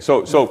 That's okay.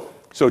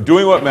 So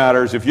doing what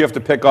matters, if you have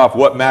to pick off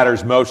what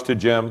matters most to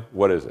Jim,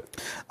 what is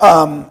it?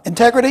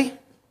 Integrity,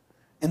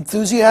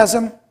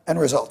 enthusiasm, and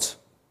results.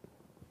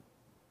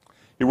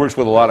 He works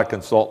with a lot of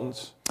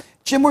consultants.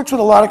 Jim works with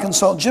a lot of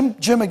consultants.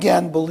 Jim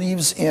again,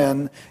 believes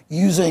in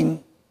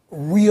using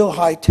real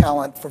high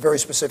talent for very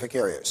specific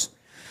areas.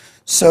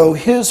 So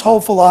his whole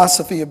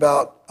philosophy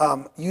about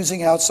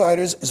using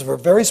outsiders is for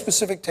very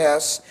specific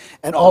tasks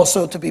and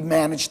also to be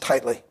managed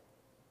tightly.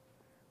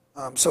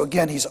 So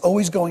again, he's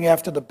always going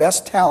after the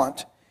best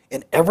talent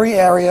in every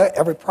area,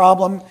 every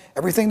problem,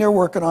 everything they're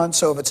working on,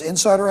 so if it's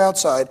inside or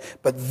outside,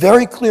 but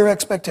very clear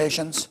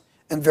expectations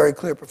and very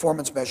clear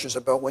performance measures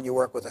about when you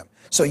work with him.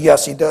 So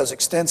yes, he does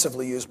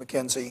extensively use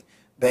McKinsey,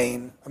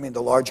 Bain,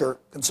 the larger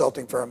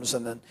consulting firms,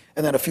 and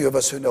then a few of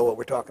us who know what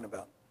we're talking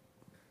about.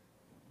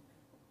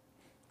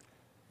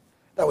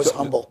 That was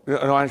humble. No,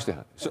 I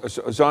understand.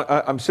 So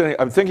I'm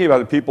thinking about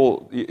the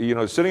people,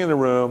 sitting in the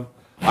room.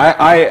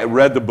 I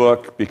read the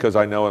book because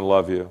I know and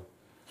love you.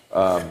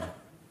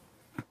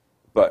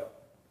 But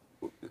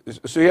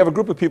so you have a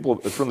group of people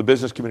from the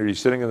business community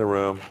sitting in the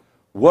room.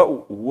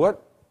 What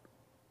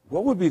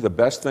would be the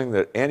best thing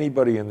that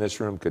anybody in this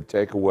room could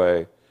take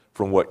away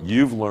from what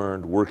you've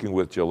learned working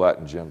with Gillette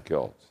and Jim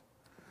Kiltz?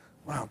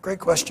 Wow, great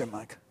question,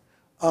 Mike.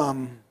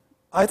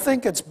 I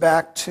think it's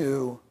back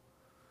to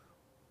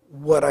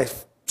what I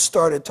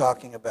started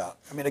talking about.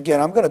 Again,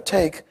 I'm going to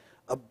take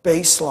a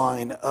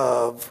baseline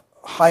of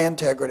high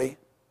integrity,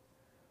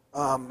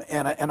 and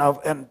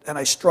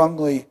I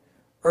strongly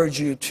urge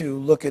you to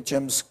look at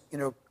Jim's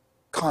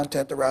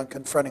content around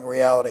confronting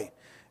reality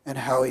and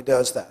how he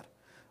does that.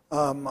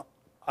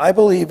 I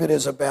believe it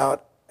is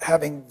about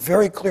having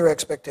very clear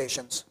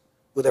expectations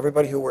with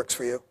everybody who works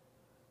for you,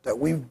 that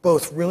we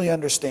both really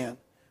understand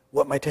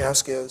what my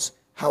task is,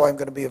 how I'm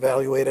going to be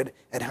evaluated,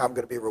 and how I'm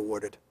going to be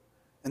rewarded.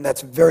 And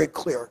that's very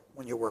clear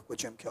when you work with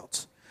Jim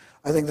Kiltz.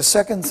 I think the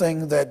second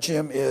thing that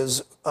Jim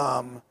is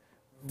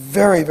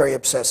very, very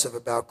obsessive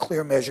about,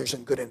 clear measures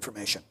and good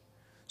information.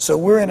 So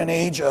we're in an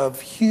age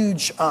of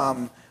huge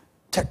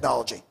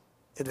technology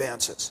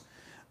advances.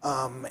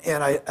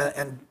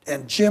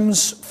 And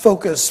Jim's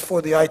focus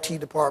for the IT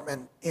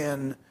department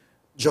in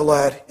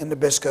Gillette, in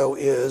Nabisco,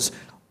 is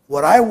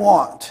what I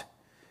want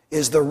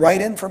is the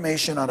right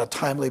information on a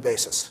timely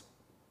basis.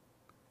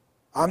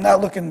 I'm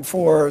not looking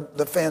for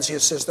the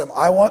fanciest system.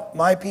 I want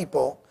my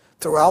people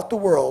throughout the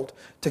world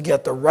to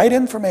get the right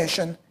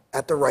information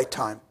at the right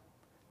time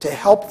to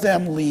help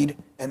them lead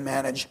and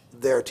manage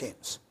their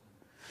teams.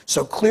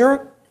 So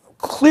clear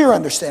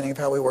understanding of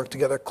how we work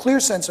together, clear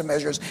sense of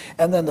measures,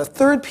 and then the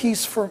third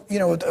piece for,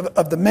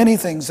 of the many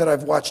things that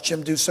I've watched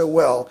Jim do so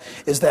well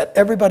is that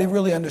everybody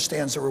really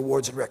understands the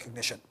rewards and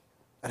recognition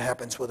that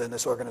happens within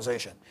this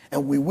organization.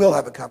 And we will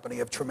have a company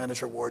of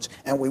tremendous rewards,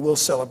 and we will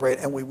celebrate,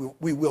 and we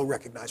will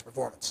recognize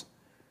performance.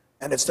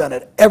 And it's done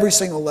at every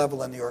single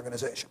level in the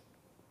organization.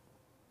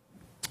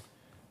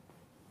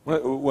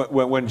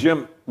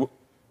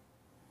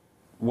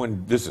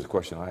 This is a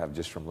question I have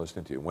just from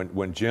listening to you.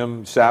 When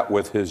Jim sat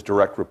with his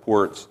direct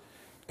reports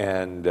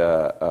and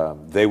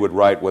they would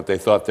write what they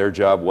thought their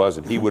job was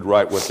and he would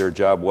write what their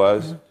job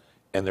was,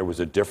 and there was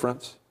a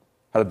difference,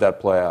 how did that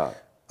play out?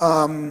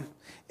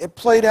 It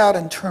played out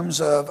in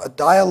terms of a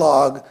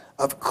dialogue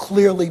of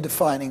clearly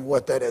defining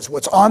what that is.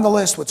 What's on the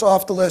list, what's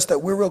off the list, that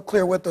we're real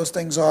clear what those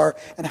things are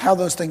and how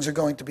those things are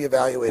going to be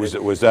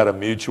evaluated. Was that a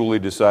mutually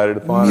decided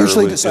upon?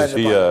 Mutually decided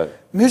upon.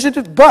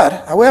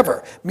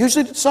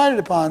 Mutually decided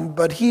upon,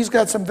 but he's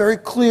got some very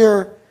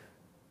clear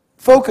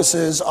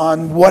focuses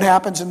on what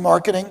happens in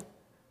marketing,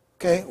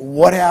 okay,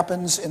 what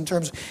happens in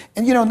terms,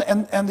 and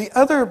and the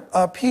other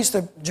piece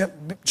that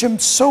Jim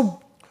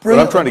so brilliant. What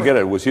I'm trying to get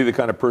at, was he the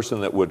kind of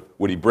person that would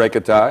he break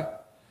a tie?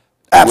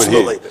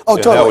 Absolutely.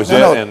 Totally. That was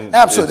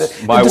absolutely.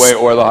 It's my way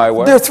or the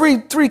highway? There are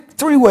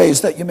three ways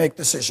that you make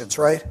decisions,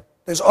 right?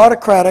 There's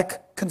autocratic,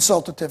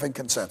 consultative, and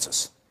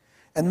consensus.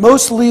 And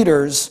most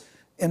leaders,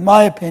 in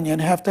my opinion,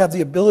 have to have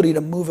the ability to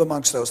move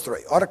amongst those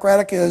three.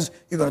 Autocratic is,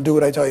 you're going to do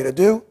what I tell you to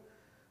do.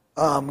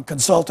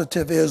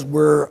 Consultative is,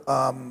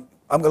 I'm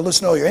going to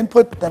listen to all your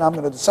input, but then I'm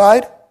going to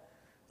decide.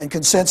 And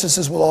consensus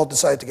is, we'll all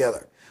decide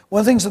together. One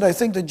of the things that I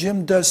think that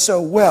Jim does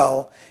so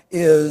well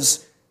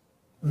is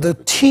the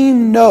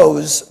team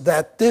knows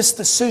that this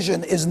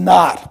decision is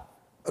not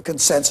a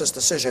consensus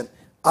decision.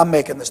 I'm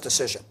making this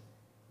decision.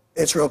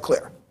 It's real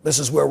clear. This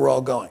is where we're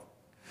all going.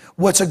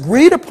 What's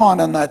agreed upon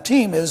on that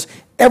team is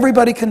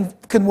everybody can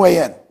weigh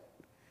in.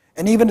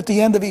 And even at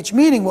the end of each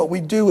meeting, what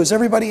we do is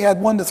everybody had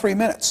 1 to 3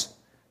 minutes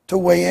to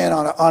weigh in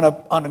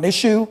on an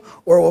issue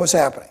or what was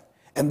happening.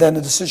 And then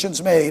the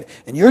decision's made,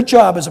 and your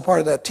job as a part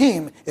of that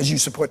team is you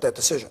support that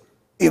decision,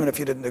 even if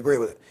you didn't agree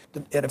with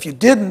it. And if you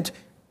didn't,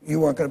 you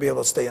weren't going to be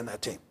able to stay in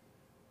that team.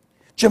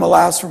 Jim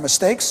allows for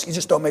mistakes. You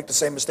just don't make the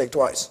same mistake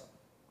twice.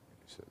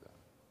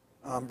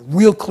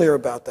 Real clear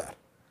about that.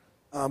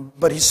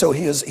 But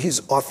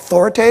he's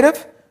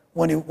authoritative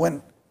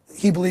when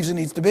he believes he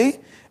needs to be,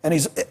 and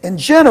he's, in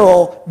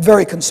general,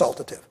 very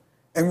consultative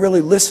and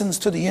really listens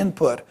to the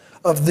input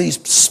of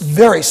these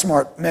very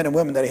smart men and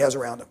women that he has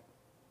around him,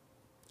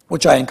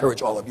 which I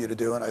encourage all of you to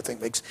do, and I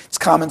think it's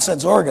common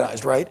sense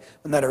organized, right?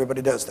 And not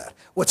everybody does that.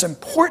 What's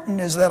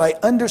important is that I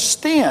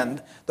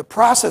understand the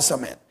process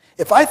I'm in.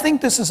 If I think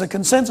this is a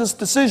consensus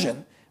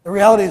decision, the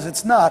reality is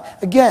it's not.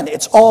 Again,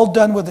 it's all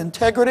done with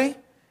integrity,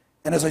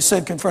 and as I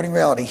said, confronting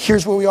reality.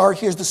 Here's where we are,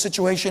 here's the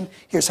situation,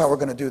 here's how we're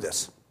going to do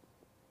this.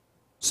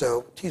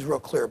 So he's real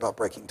clear about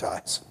breaking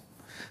ties,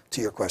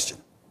 to your question.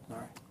 All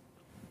right.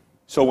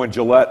 So when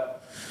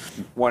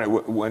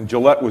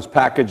Gillette was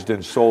packaged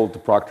and sold to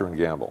Procter &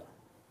 Gamble,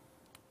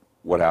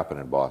 what happened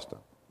in Boston?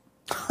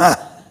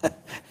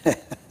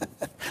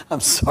 I'm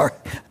sorry,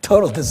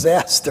 total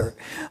disaster.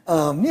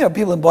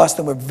 People in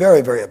Boston were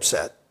very, very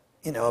upset,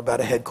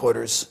 about a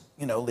headquarters,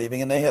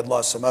 leaving, and they had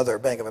lost some other.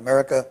 Bank of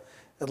America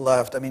had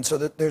left. I mean, so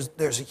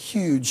there's a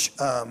huge.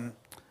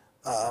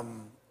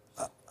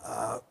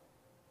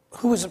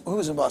 Who was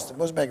in Boston?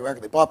 What was Bank of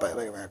America? They bought by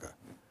Bank of America.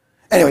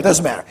 Anyway, it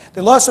doesn't matter. They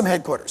lost some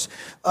headquarters.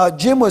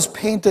 Jim was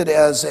painted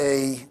as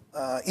a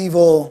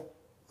evil.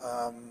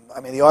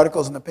 The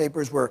articles in the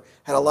papers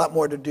had a lot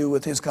more to do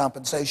with his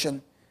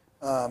compensation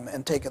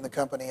and taking the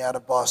company out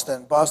of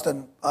Boston.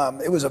 Boston,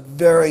 it was a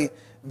very,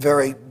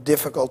 very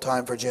difficult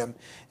time for Jim.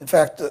 In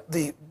fact,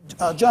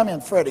 John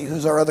Manfredi,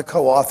 who's our other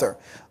co-author,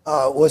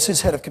 was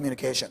his head of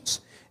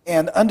communications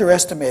and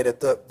underestimated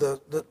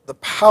the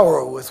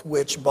power with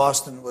which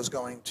Boston was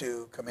going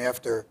to come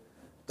after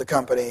the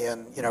company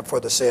and for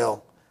the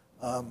sale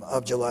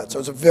of Gillette. So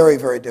it was a very,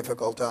 very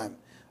difficult time.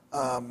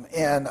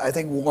 And I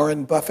think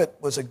Warren Buffett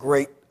was a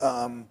great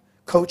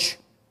coach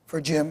for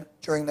Jim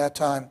during that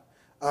time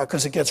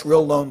because it gets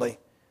real lonely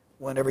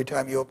when every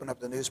time you open up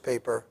the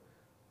newspaper,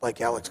 like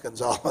Alex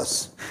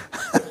Gonzalez.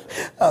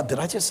 Did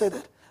I just say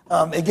that?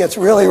 It gets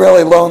really,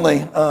 really lonely.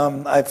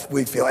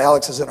 We feel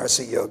Alex is in our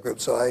CEO group,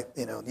 so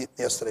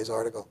yesterday's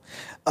article.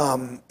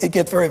 It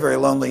gets very, very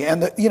lonely.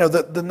 And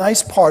the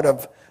nice part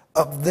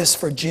of this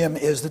for Jim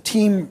is the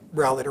team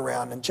rallied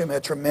around, and Jim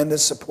had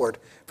tremendous support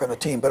from the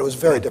team, but it was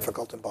very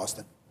difficult in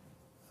Boston.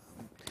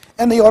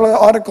 And the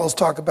articles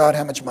talk about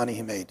how much money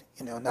he made,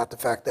 not the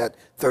fact that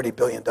 $30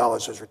 billion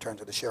was returned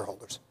to the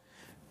shareholders.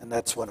 And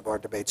that's one of our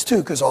debates too,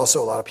 because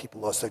also a lot of people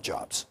lost their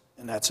jobs.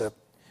 And that's a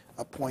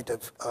point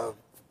of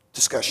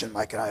discussion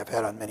Mike and I have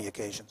had on many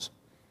occasions.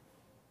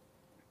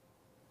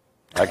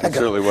 I can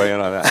certainly weigh in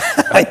on that.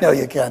 I know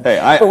you can,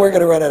 but we're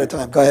going to run out of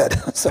time. Go ahead.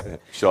 Sorry.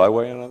 Shall I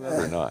weigh in on that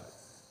or not?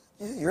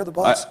 You're the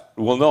boss.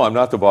 Well, no, I'm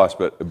not the boss,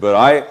 but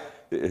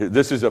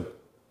this is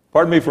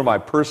pardon me for my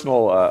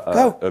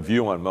personal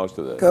view on most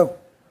of this. Go.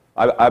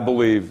 I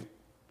believe,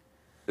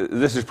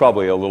 this is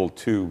probably a little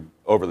too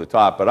over the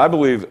top, but I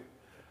believe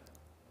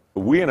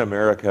we in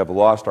America have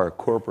lost our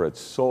corporate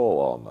soul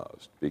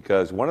almost,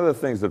 because one of the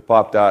things that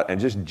popped out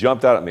and just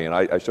jumped out at me, and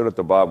I showed it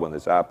to Bob when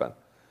this happened,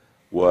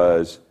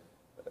 was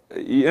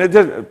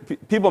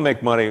people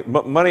make money.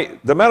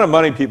 The amount of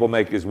money people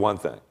make is one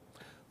thing.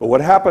 But what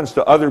happens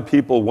to other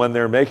people when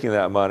they're making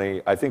that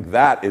money, I think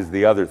that is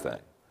the other thing.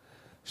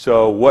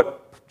 So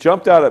what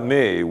jumped out at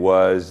me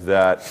was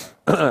that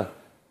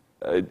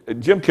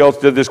Jim Kiltz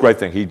did this great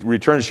thing. He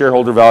returned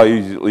shareholder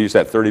value, you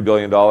said $30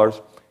 billion.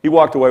 He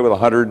walked away with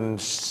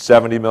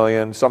 $170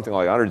 million, something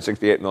like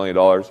 $168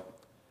 million.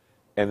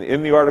 And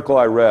in the article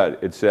I read,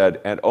 it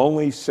said, and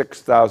only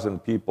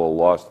 6,000 people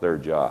lost their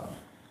job.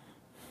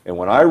 And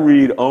when I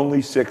read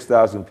only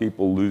 6,000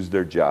 people lose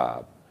their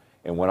job,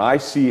 and when I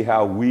see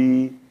how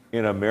we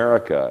in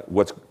America,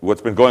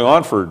 what's been going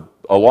on for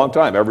a long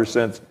time, ever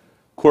since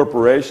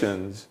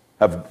corporations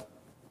have,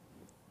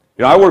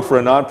 I work for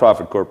a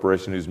nonprofit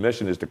corporation whose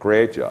mission is to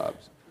create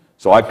jobs.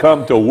 So I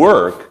come to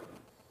work,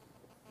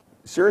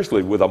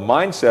 seriously, with a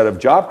mindset of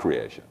job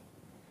creation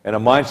and a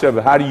mindset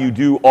of how do you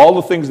do all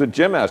the things that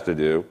Jim has to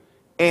do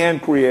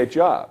and create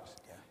jobs.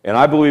 And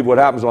I believe what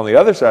happens on the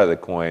other side of the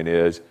coin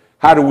is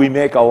how do we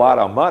make a lot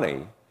of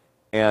money?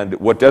 And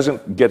what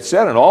doesn't get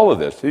said in all of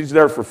this, he's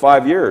there for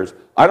 5 years.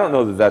 I don't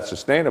know that that's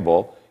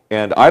sustainable,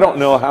 and I don't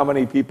know how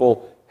many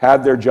people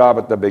had their job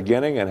at the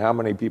beginning and how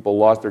many people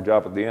lost their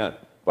job at the end.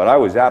 But I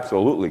was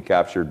absolutely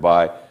captured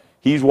by,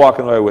 he's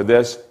walking away with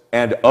this,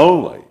 and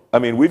only,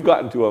 we've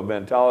gotten to a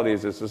mentality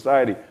as a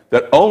society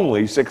that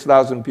only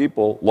 6,000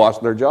 people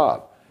lost their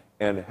job.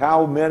 And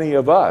how many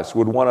of us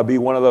would want to be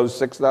one of those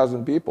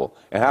 6,000 people?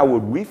 And how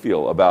would we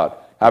feel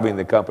about having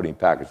the company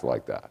packaged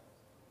like that?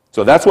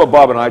 So that's what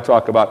Bob and I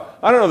talk about.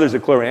 I don't know if there's a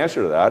clear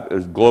answer to that.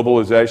 There's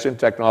globalization,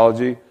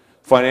 technology,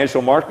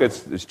 financial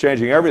markets is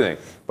changing everything.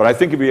 But I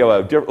think if you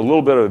have a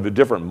little bit of a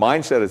different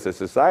mindset as a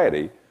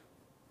society,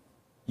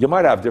 you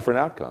might have different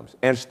outcomes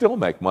and still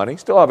make money,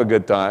 still have a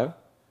good time.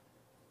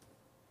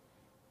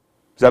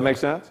 Does that make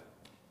sense?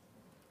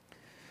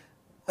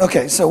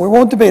 Okay, so we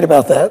won't debate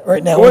about that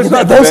right now. Well, it's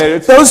not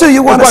debate. Those of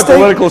you want to stay. It's my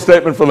political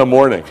statement for the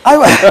morning.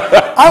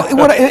 But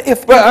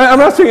I'm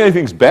not saying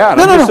anything's bad.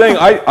 I'm just saying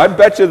I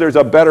bet you there's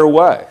a better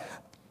way.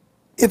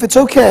 If it's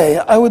okay,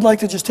 I would like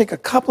to just take a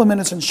couple of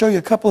minutes and show you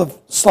a couple of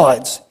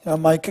slides,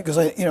 Mike, because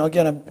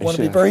again, I want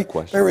to be very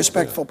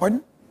respectful.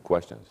 Pardon?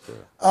 Questions.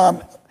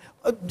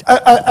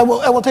 I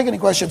will take any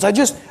questions. I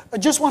just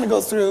want to go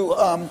through.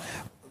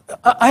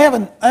 I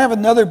have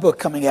another book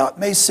coming out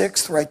May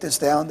 6th. Write this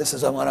down. This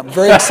is what I'm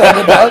very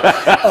excited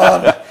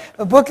about.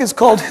 The book is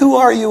called "Who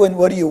Are You and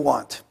What Do You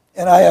Want?"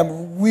 And I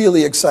am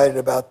really excited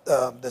about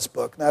this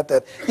book. Not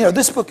that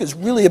this book is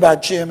really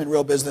about Jim and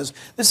real business.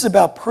 This is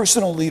about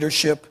personal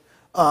leadership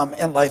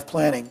and life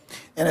planning.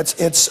 And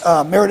it's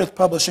Meredith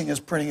Publishing is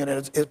putting it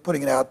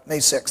out May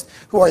 6th.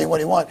 Who are you? What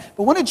do you want?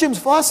 But one of Jim's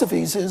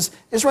philosophies is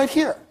right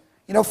here.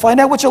 Find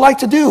out what you like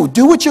to do.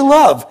 Do what you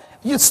love.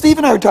 Steve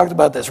and I talked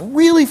about this.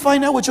 Really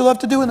find out what you love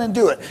to do and then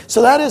do it.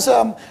 So that is,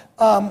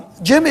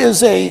 Jim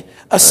is a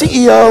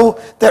CEO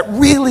that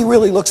really,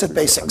 really looks at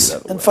basics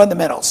and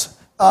fundamentals.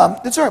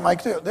 It's all right,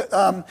 Mike.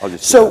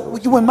 So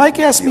when Mike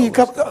asked me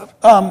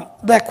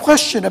that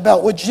question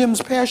about what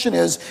Jim's passion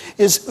is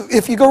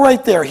if you go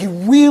right there, he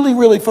really,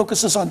 really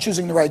focuses on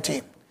choosing the right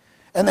team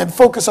and then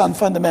focus on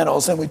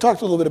fundamentals. And we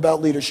talked a little bit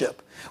about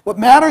leadership. What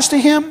matters to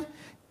him,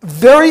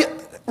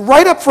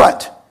 right up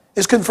front,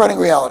 is confronting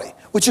reality,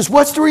 which is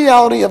what's the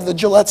reality of the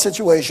Gillette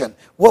situation?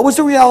 What was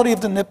the reality of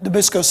the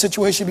Nabisco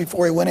situation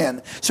before he went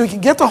in? So he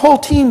can get the whole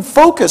team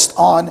focused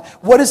on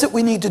what is it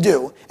we need to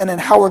do and then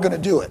how we're going to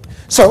do it.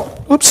 So,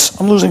 oops,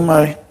 I'm losing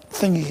my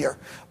thingy here.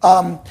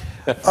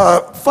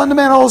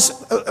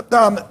 Fundamentals,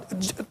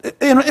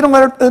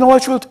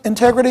 intellectual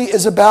integrity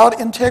is about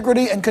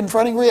integrity and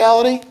confronting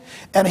reality.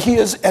 And he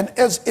is, and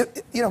as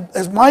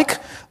Mike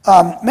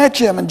met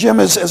Jim, and Jim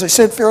is, as I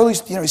said, fairly,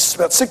 he's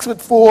about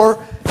 6'4",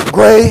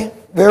 gray,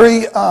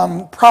 very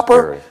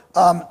proper,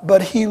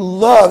 but he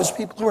loves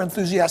people who are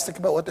enthusiastic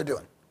about what they're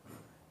doing.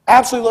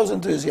 Absolutely loves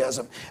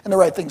enthusiasm, and the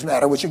right things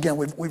matter, which again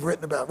we've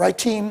written about. Right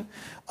team.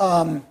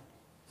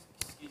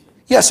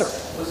 Yes, sir.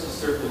 What's the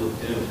circle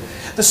of doom?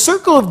 The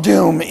circle of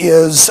doom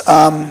is.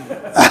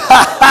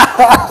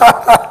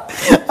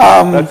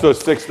 That's those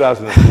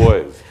 6,000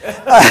 employees.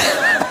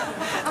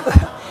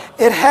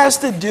 It has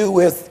to do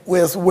with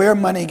where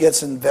money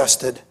gets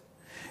invested.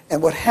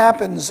 And what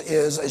happens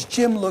is, as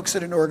Jim looks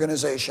at an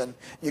organization,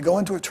 you go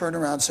into a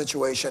turnaround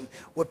situation,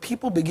 what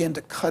people begin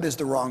to cut is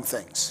the wrong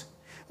things.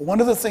 One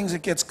of the things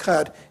that gets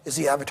cut is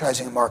the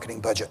advertising and marketing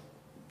budget.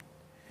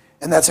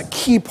 And that's a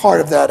key part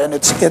of that, and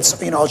it's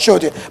I'll show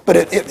it to you. But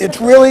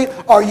it's really,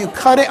 are you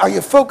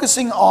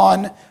focusing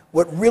on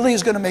what really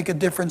is going to make a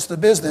difference to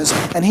the business?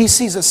 And he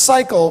sees a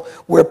cycle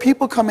where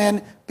people come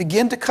in,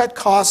 begin to cut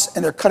costs,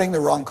 and they're cutting the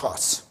wrong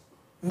costs.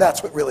 And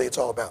that's what really it's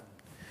all about.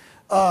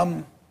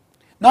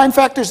 9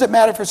 factors that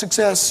matter for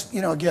success.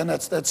 Again,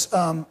 that's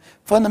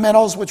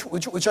fundamentals,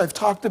 which I've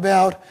talked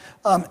about.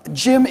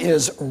 Jim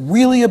is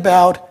really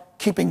about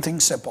keeping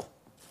things simple.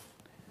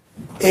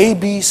 A,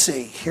 B,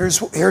 C.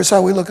 Here's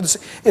how we look at this.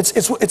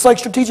 It's like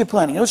strategic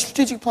planning. What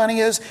strategic planning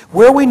is?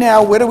 Where are we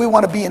now? Where do we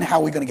want to be? And how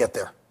are we going to get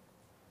there?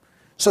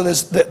 So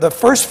the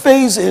first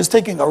phase is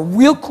taking a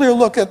real clear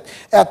look at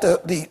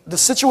the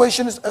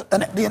situation,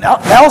 the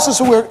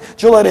analysis of where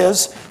Gillette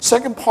is.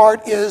 Second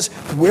part is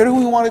where do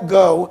we want to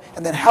go,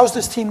 and then how's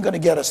this team going to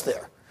get us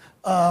there?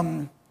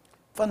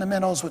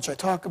 Fundamentals, which I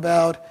talk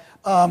about.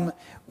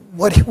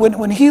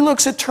 When he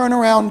looks at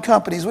turnaround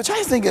companies, which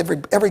I think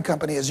every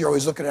company is, you're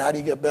always looking at how do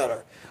you get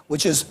better,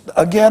 which is,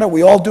 again, are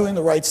we all doing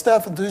the right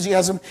stuff,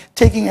 enthusiasm,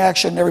 taking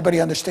action, everybody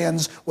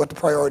understands what the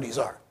priorities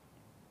are.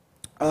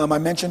 I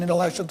mentioned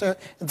intellectual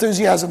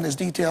enthusiasm, there's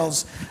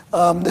details.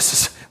 This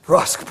is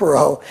Ross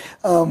Perot.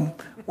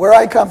 Where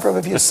I come from,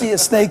 if you see a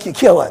snake, you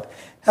kill it.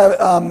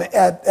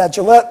 At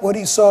Gillette, what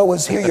he saw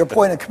was here you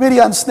appoint a committee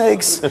on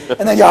snakes,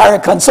 and then you hire a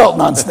consultant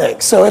on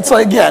snakes. So it's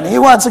like, again, he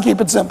wants to keep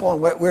it simple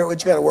and where you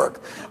got to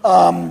work.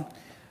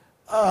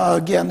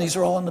 Again, these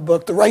are all in the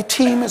book. The right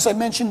team, as I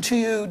mentioned to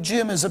you,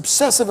 Jim is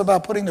obsessive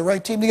about putting the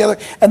right team together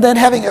and then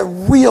having a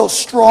real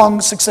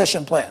strong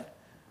succession plan.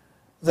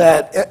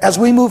 That as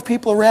we move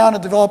people around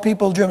and develop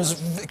people, Jim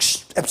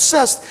is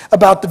obsessed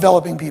about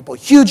developing people.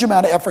 Huge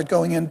amount of effort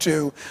going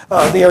into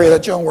the area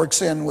that Joan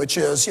works in, which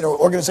is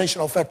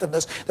organizational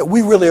effectiveness, that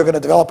we really are going to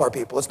develop our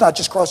people. It's not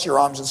just cross your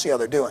arms and see how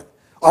they're doing.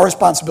 Our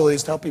responsibility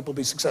is to help people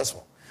be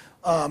successful.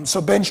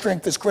 So bench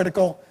strength is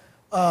critical.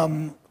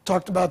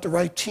 Talked about the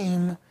right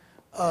team.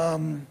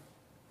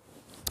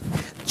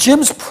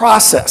 Jim's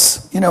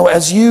process,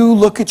 as you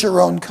look at your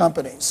own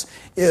companies,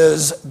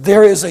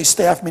 there is a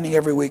staff meeting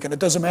every week, and it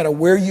doesn't matter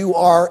where you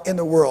are in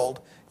the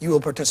world, you will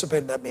participate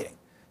in that meeting.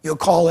 You'll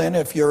call in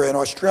if you're in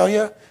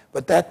Australia,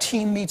 but that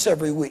team meets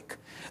every week.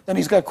 Then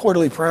he's got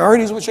quarterly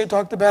priorities, which I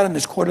talked about, and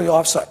there's quarterly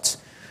offsites.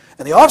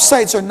 And the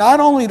offsites are not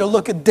only to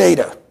look at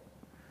data,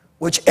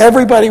 which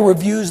everybody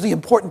reviews the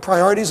important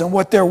priorities and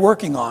what they're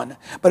working on,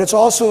 but it's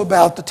also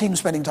about the team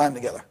spending time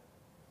together.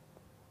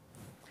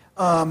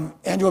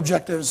 Annual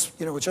objectives,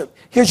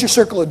 here's your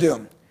circle of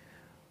doom,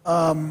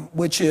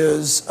 which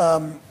is,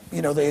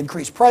 they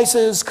increase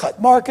prices,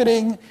 cut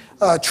marketing.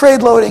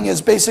 Trade loading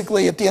is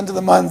basically at the end of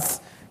the month,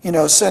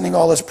 sending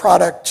all this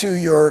product to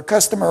your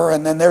customer,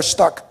 and then they're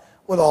stuck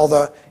with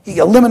he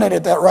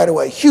eliminated that right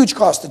away. Huge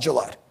cost to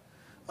Gillette.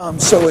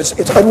 So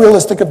it's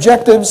unrealistic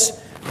objectives,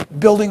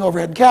 building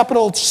overhead and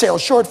capital,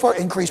 sales shortfall,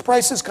 increase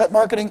prices, cut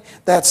marketing.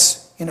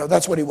 That's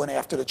what he went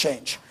after to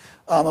change.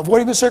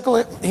 Avoiding the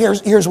circle,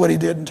 here's what he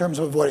did in terms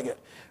of avoiding it.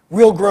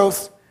 Real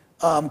growth,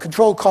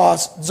 control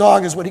costs,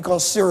 ZOG is what he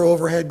calls zero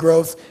overhead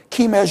growth,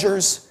 key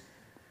measures,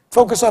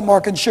 focus on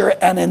market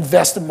share, and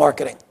invest in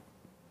marketing.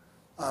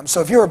 So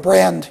if you're a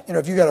brand,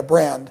 if you got a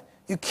brand,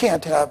 you've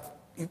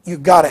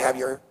got to have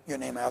your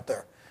name out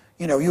there.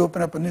 You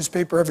open up a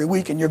newspaper every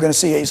week and you're going to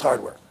see Ace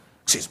Hardware.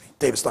 Excuse me,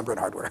 Davis Lumber and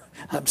Hardware.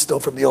 I'm still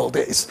from the old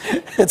days.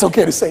 It's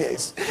okay to say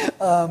Ace.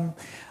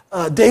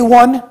 Day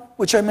one,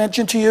 which I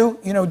mentioned to you,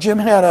 Jim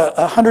had a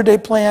 100-day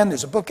plan.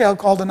 There's a book out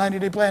called The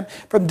 90-Day Plan.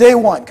 From day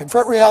one,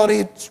 confront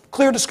reality,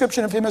 clear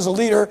description of him as a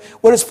leader,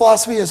 what his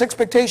philosophy, his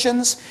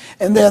expectations,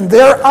 and then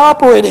their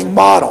operating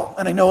model.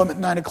 And I know I'm at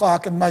 9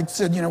 o'clock, and Mike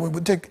said, we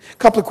would take a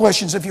couple of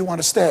questions if you want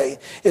to stay,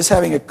 is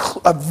having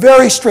a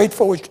very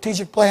straightforward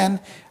strategic plan,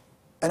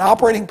 an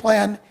operating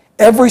plan.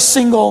 Every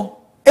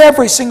single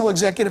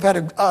executive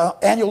had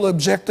annual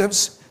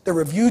objectives. They're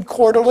reviewed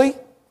quarterly.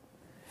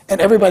 And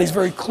everybody's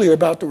very clear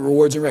about the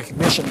rewards and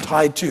recognition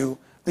tied to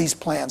these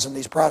plans and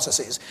these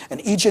processes.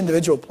 And each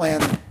individual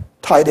plan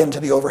tied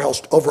into the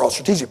overall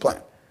strategic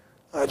plan.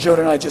 Joe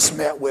and I just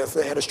met with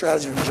the head of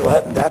strategy from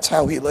Gillette, and that's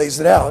how he lays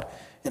it out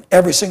in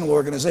every single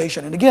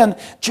organization. And again,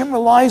 Jim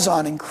relies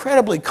on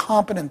incredibly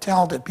competent,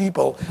 talented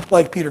people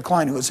like Peter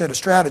Klein, who is head of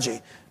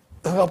strategy,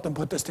 who helped him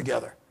put this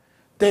together.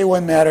 Day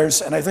one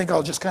matters, and I think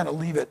I'll just kind of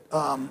leave it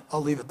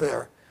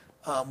there.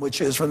 Which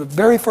is from the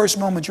very first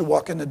moment you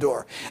walk in the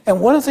door. And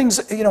one of the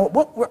things,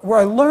 where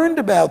I learned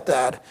about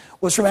that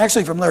was from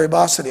Larry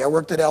Bossidy. I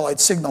worked at Allied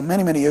Signal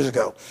many, many years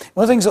ago.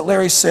 One of the things that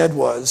Larry said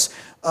was,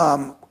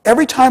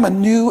 every time a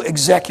new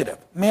executive,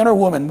 man or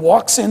woman,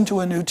 walks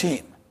into a new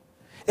team,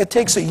 it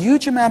takes a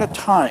huge amount of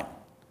time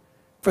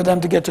for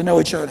them to get to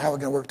know each other and how we're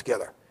going to work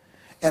together.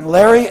 And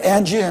Larry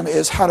and Jim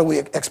is, how do we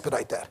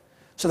expedite that?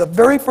 So the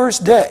very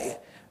first day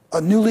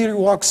a new leader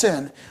walks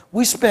in,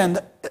 we spend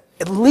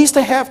at least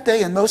a half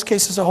day, in most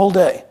cases a whole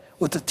day,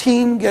 with the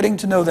team getting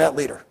to know that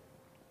leader.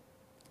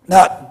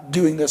 Not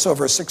doing this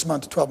over a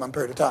 6-month to 12-month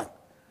period of time.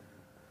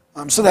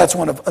 So that's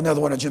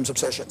another one of Jim's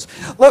obsessions.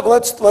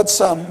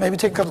 Let's maybe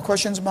take a couple of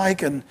questions,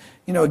 Mike. And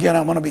again,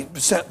 I want to be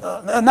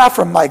not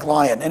from Mike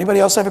Lyon. Anybody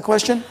else have a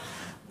question?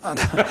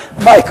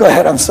 Mike, go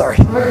ahead. I'm sorry.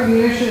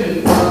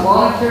 Recognition,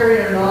 monetary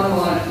or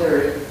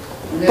non-monetary?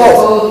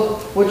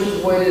 Both. Which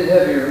is weighted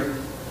heavier?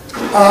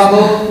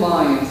 Both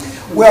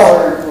lines.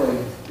 Well,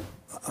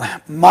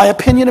 my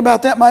opinion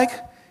about that, Mike,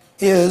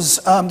 is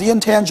the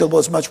intangible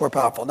is much more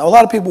powerful. Now, a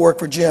lot of people work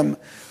for Jim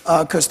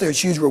because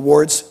there's huge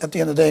rewards at the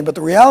end of the day, but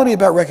the reality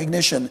about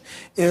recognition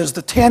is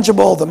the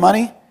tangible, the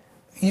money,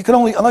 you can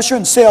only, unless you're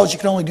in sales, you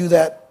can only do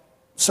that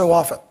so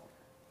often.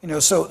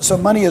 So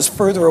money is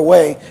further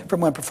away from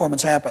when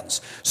performance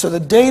happens. So the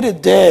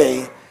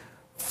day-to-day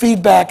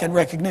feedback and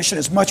recognition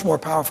is much more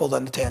powerful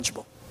than the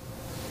tangible.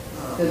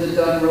 Is it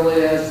done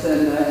really as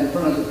in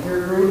front of the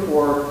peer group,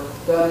 or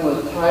done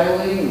with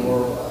titling,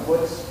 or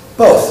what's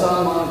both?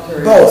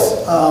 Non-monetary.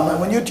 Both. And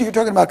when you're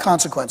talking about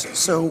consequences,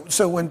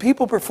 so when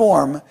people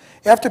perform,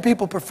 after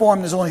people perform,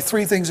 there's only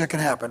 3 things that can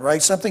happen,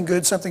 right? Something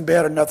good, something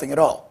bad, or nothing at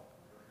all.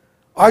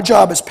 Our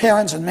job as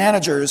parents and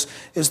managers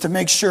is to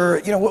make sure,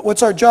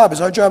 what's our job?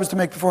 Our job is to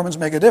make performance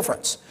make a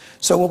difference.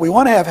 So what we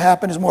want to have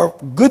happen is more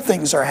good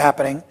things are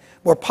happening,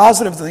 more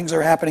positive things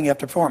are happening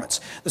after performance.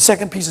 The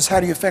second piece is how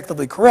do you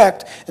effectively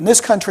correct? In this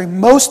country,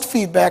 most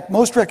feedback,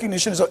 most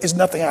recognition is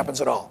nothing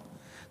happens at all.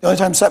 The only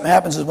time something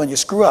happens is when you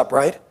screw up,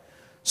 right?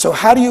 So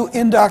how do you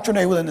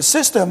indoctrinate within the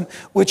system,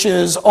 which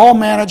is all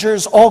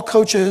managers, all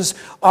coaches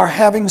are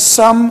having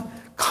some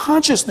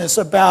consciousness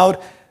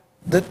about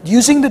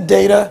using the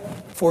data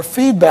for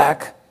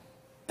feedback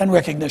and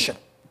recognition.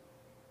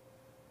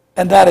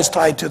 And that is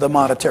tied to the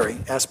monetary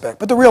aspect.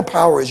 But the real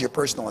power is your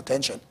personal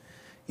attention.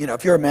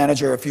 If you're a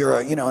manager, if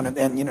you're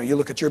you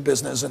look at your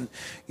business and,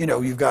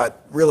 you've got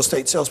real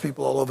estate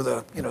salespeople all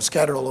over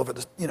scattered all over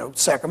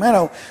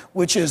Sacramento,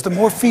 which is the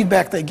more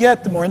feedback they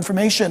get, the more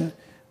information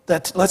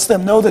that lets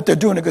them know that they're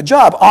doing a good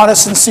job.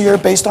 Honest, sincere,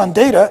 based on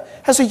data,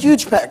 has a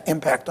huge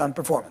impact on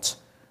performance.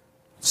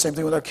 Same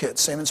thing with our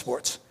kids, same in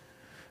sports.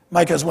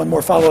 Mike has one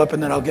more follow-up,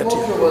 and then I'll get to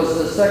you. Culture was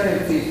the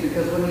second piece,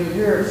 because when you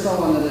hear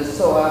someone that is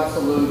so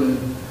absolute,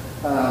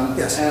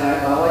 yes. And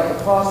I like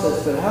the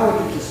process, but how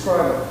would you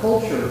describe a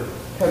culture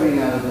coming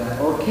out of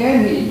that? Or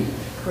can he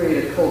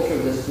create a culture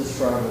that's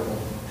describable?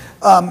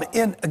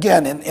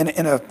 Again,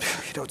 in a,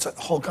 it's a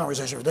whole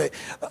conversation for a day.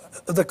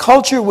 The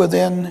culture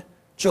within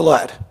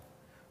Gillette,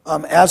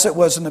 as it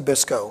was in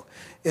Nabisco,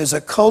 is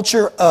a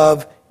culture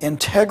of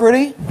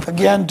integrity,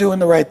 again, doing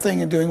the right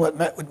thing and doing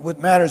what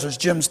matters is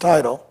Jim's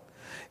title.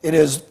 It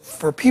is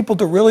for people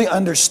to really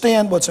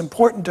understand what's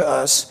important to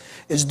us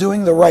is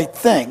doing the right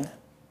thing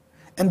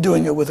and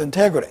doing it with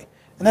integrity.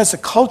 And that's a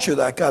culture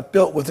that got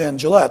built within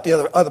Gillette.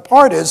 The other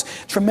part is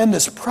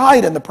tremendous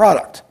pride in the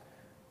product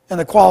and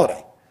the quality.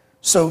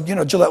 So,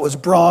 Gillette was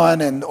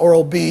Braun and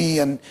Oral-B,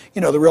 and,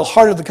 the real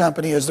heart of the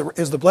company is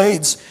the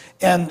blades.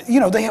 And,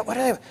 they have,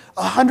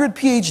 100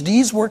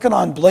 PhDs working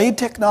on blade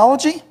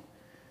technology?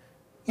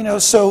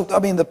 So,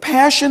 the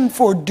passion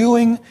for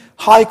doing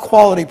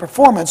high-quality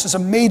performance is a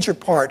major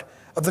part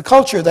of the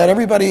culture, that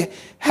everybody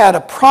had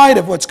a pride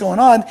of what's going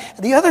on.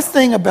 And the other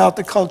thing about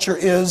the culture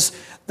is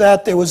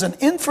that there was an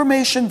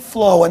information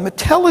flow, and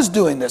Mattel is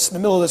doing this in the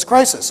middle of this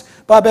crisis.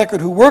 Bob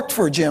Eckert, who worked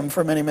for Jim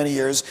for many, many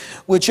years,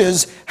 which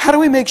is, how do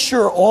we make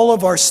sure all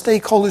of our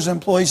stakeholders and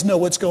employees know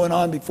what's going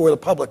on before the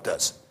public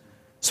does?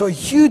 So a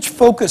huge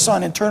focus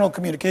on internal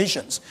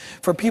communications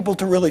for people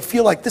to really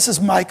feel like this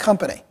is my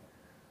company.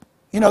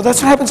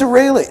 That's what happens at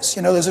Rayleigh's.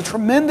 There's a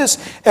tremendous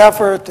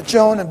effort that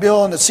Joan and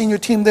Bill and the senior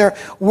team there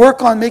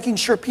work on making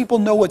sure people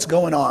know what's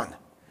going on.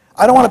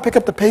 I don't want to pick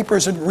up the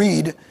papers and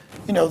read,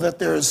 that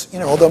there's,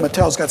 although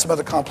Mattel's got some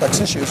other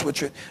complex issues,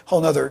 which are a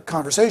whole other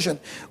conversation,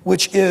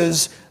 which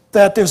is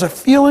that there's a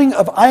feeling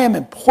of I am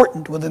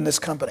important within this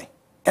company,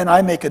 and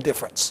I make a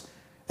difference.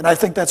 And I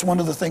think that's one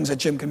of the things that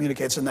Jim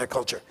communicates in that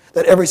culture,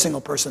 that every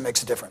single person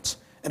makes a difference,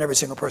 and every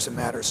single person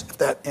matters, if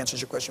that answers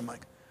your question,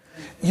 Mike.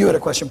 You had a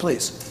question,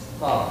 please.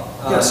 Bob,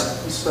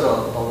 yes. You spent a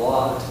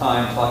lot of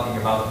time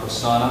talking about the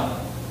persona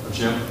of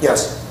Jim.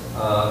 Yes.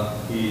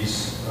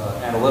 He's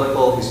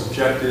analytical, he's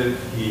objective,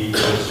 he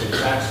is a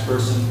tax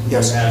person,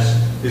 yes. He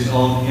has his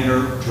own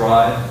inner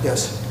drive.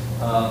 Yes.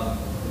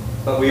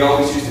 But we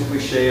always use the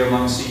cliche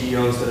among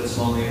CEOs that it's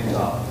lonely at the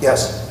top.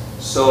 Yes.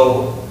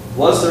 So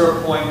was there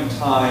a point in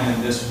time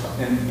in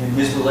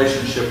his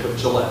relationship with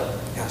Gillette,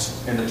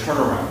 yes, in the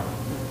turnaround,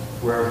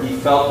 where he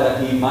felt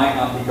that he might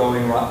not be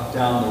going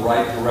down the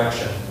right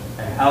direction,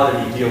 and how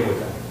did he deal with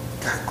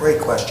that?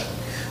 Great question.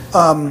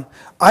 And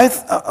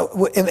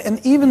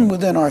even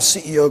within our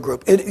CEO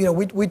group,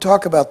 we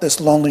talk about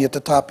this lonely at the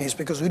top piece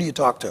because who do you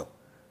talk to?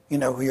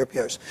 Who are your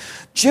peers?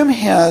 Jim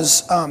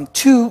has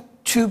two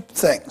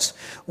things.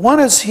 One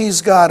is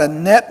he's got a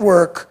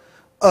network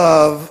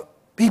of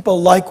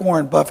people like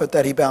Warren Buffett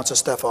that he bounces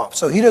stuff off.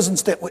 So he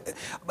doesn't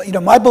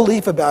my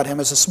belief about him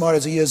is as smart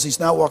as he is, he's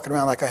not walking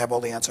around like I have all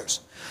the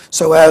answers.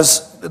 So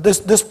as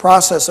this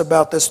process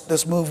about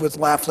this move with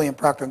Lafley and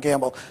Procter &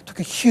 Gamble took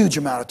a huge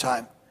amount of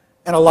time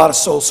and a lot of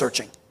soul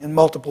searching in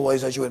multiple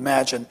ways, as you would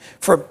imagine,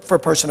 for a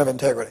person of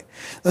integrity.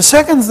 The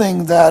second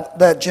thing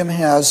that Jim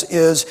has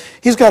is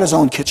he's got his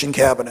own kitchen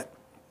cabinet.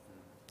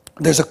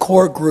 There's a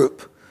core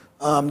group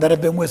that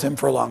have been with him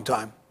for a long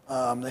time.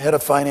 The head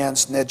of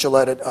finance, Ned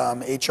Gillette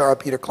at HR,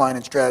 Peter Klein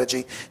in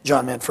strategy,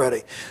 John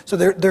Manfredi. So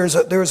there's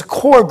a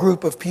core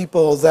group of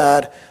people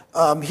that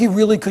he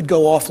really could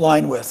go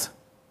offline with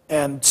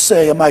and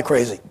say, am I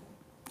crazy?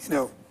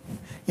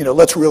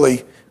 Let's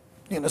really,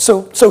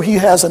 so he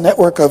has a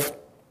network of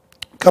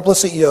a couple of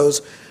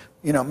CEOs.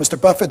 Mr.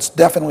 Buffett's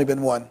definitely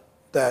been one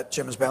that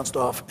Jim has bounced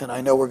off, and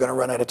I know we're going to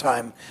run out of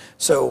time.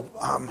 So,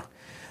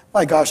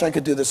 my gosh, I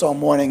could do this all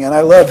morning, and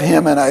I love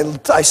him, and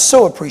I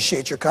so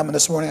appreciate your coming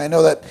this morning. I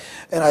know that,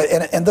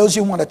 and those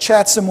who want to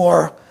chat some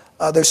more,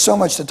 there's so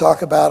much to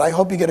talk about. I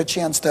hope you get a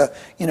chance to,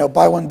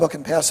 buy one book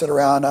and pass it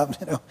around.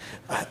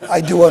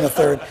 I do own a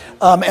third.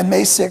 And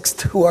May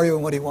 6th, who are you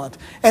and what do you want?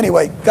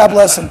 Anyway, God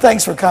bless, and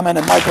thanks for coming,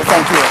 and Michael,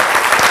 thank you.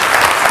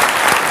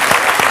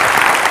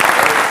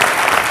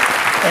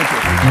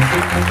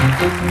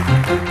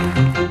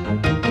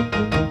 Thank you.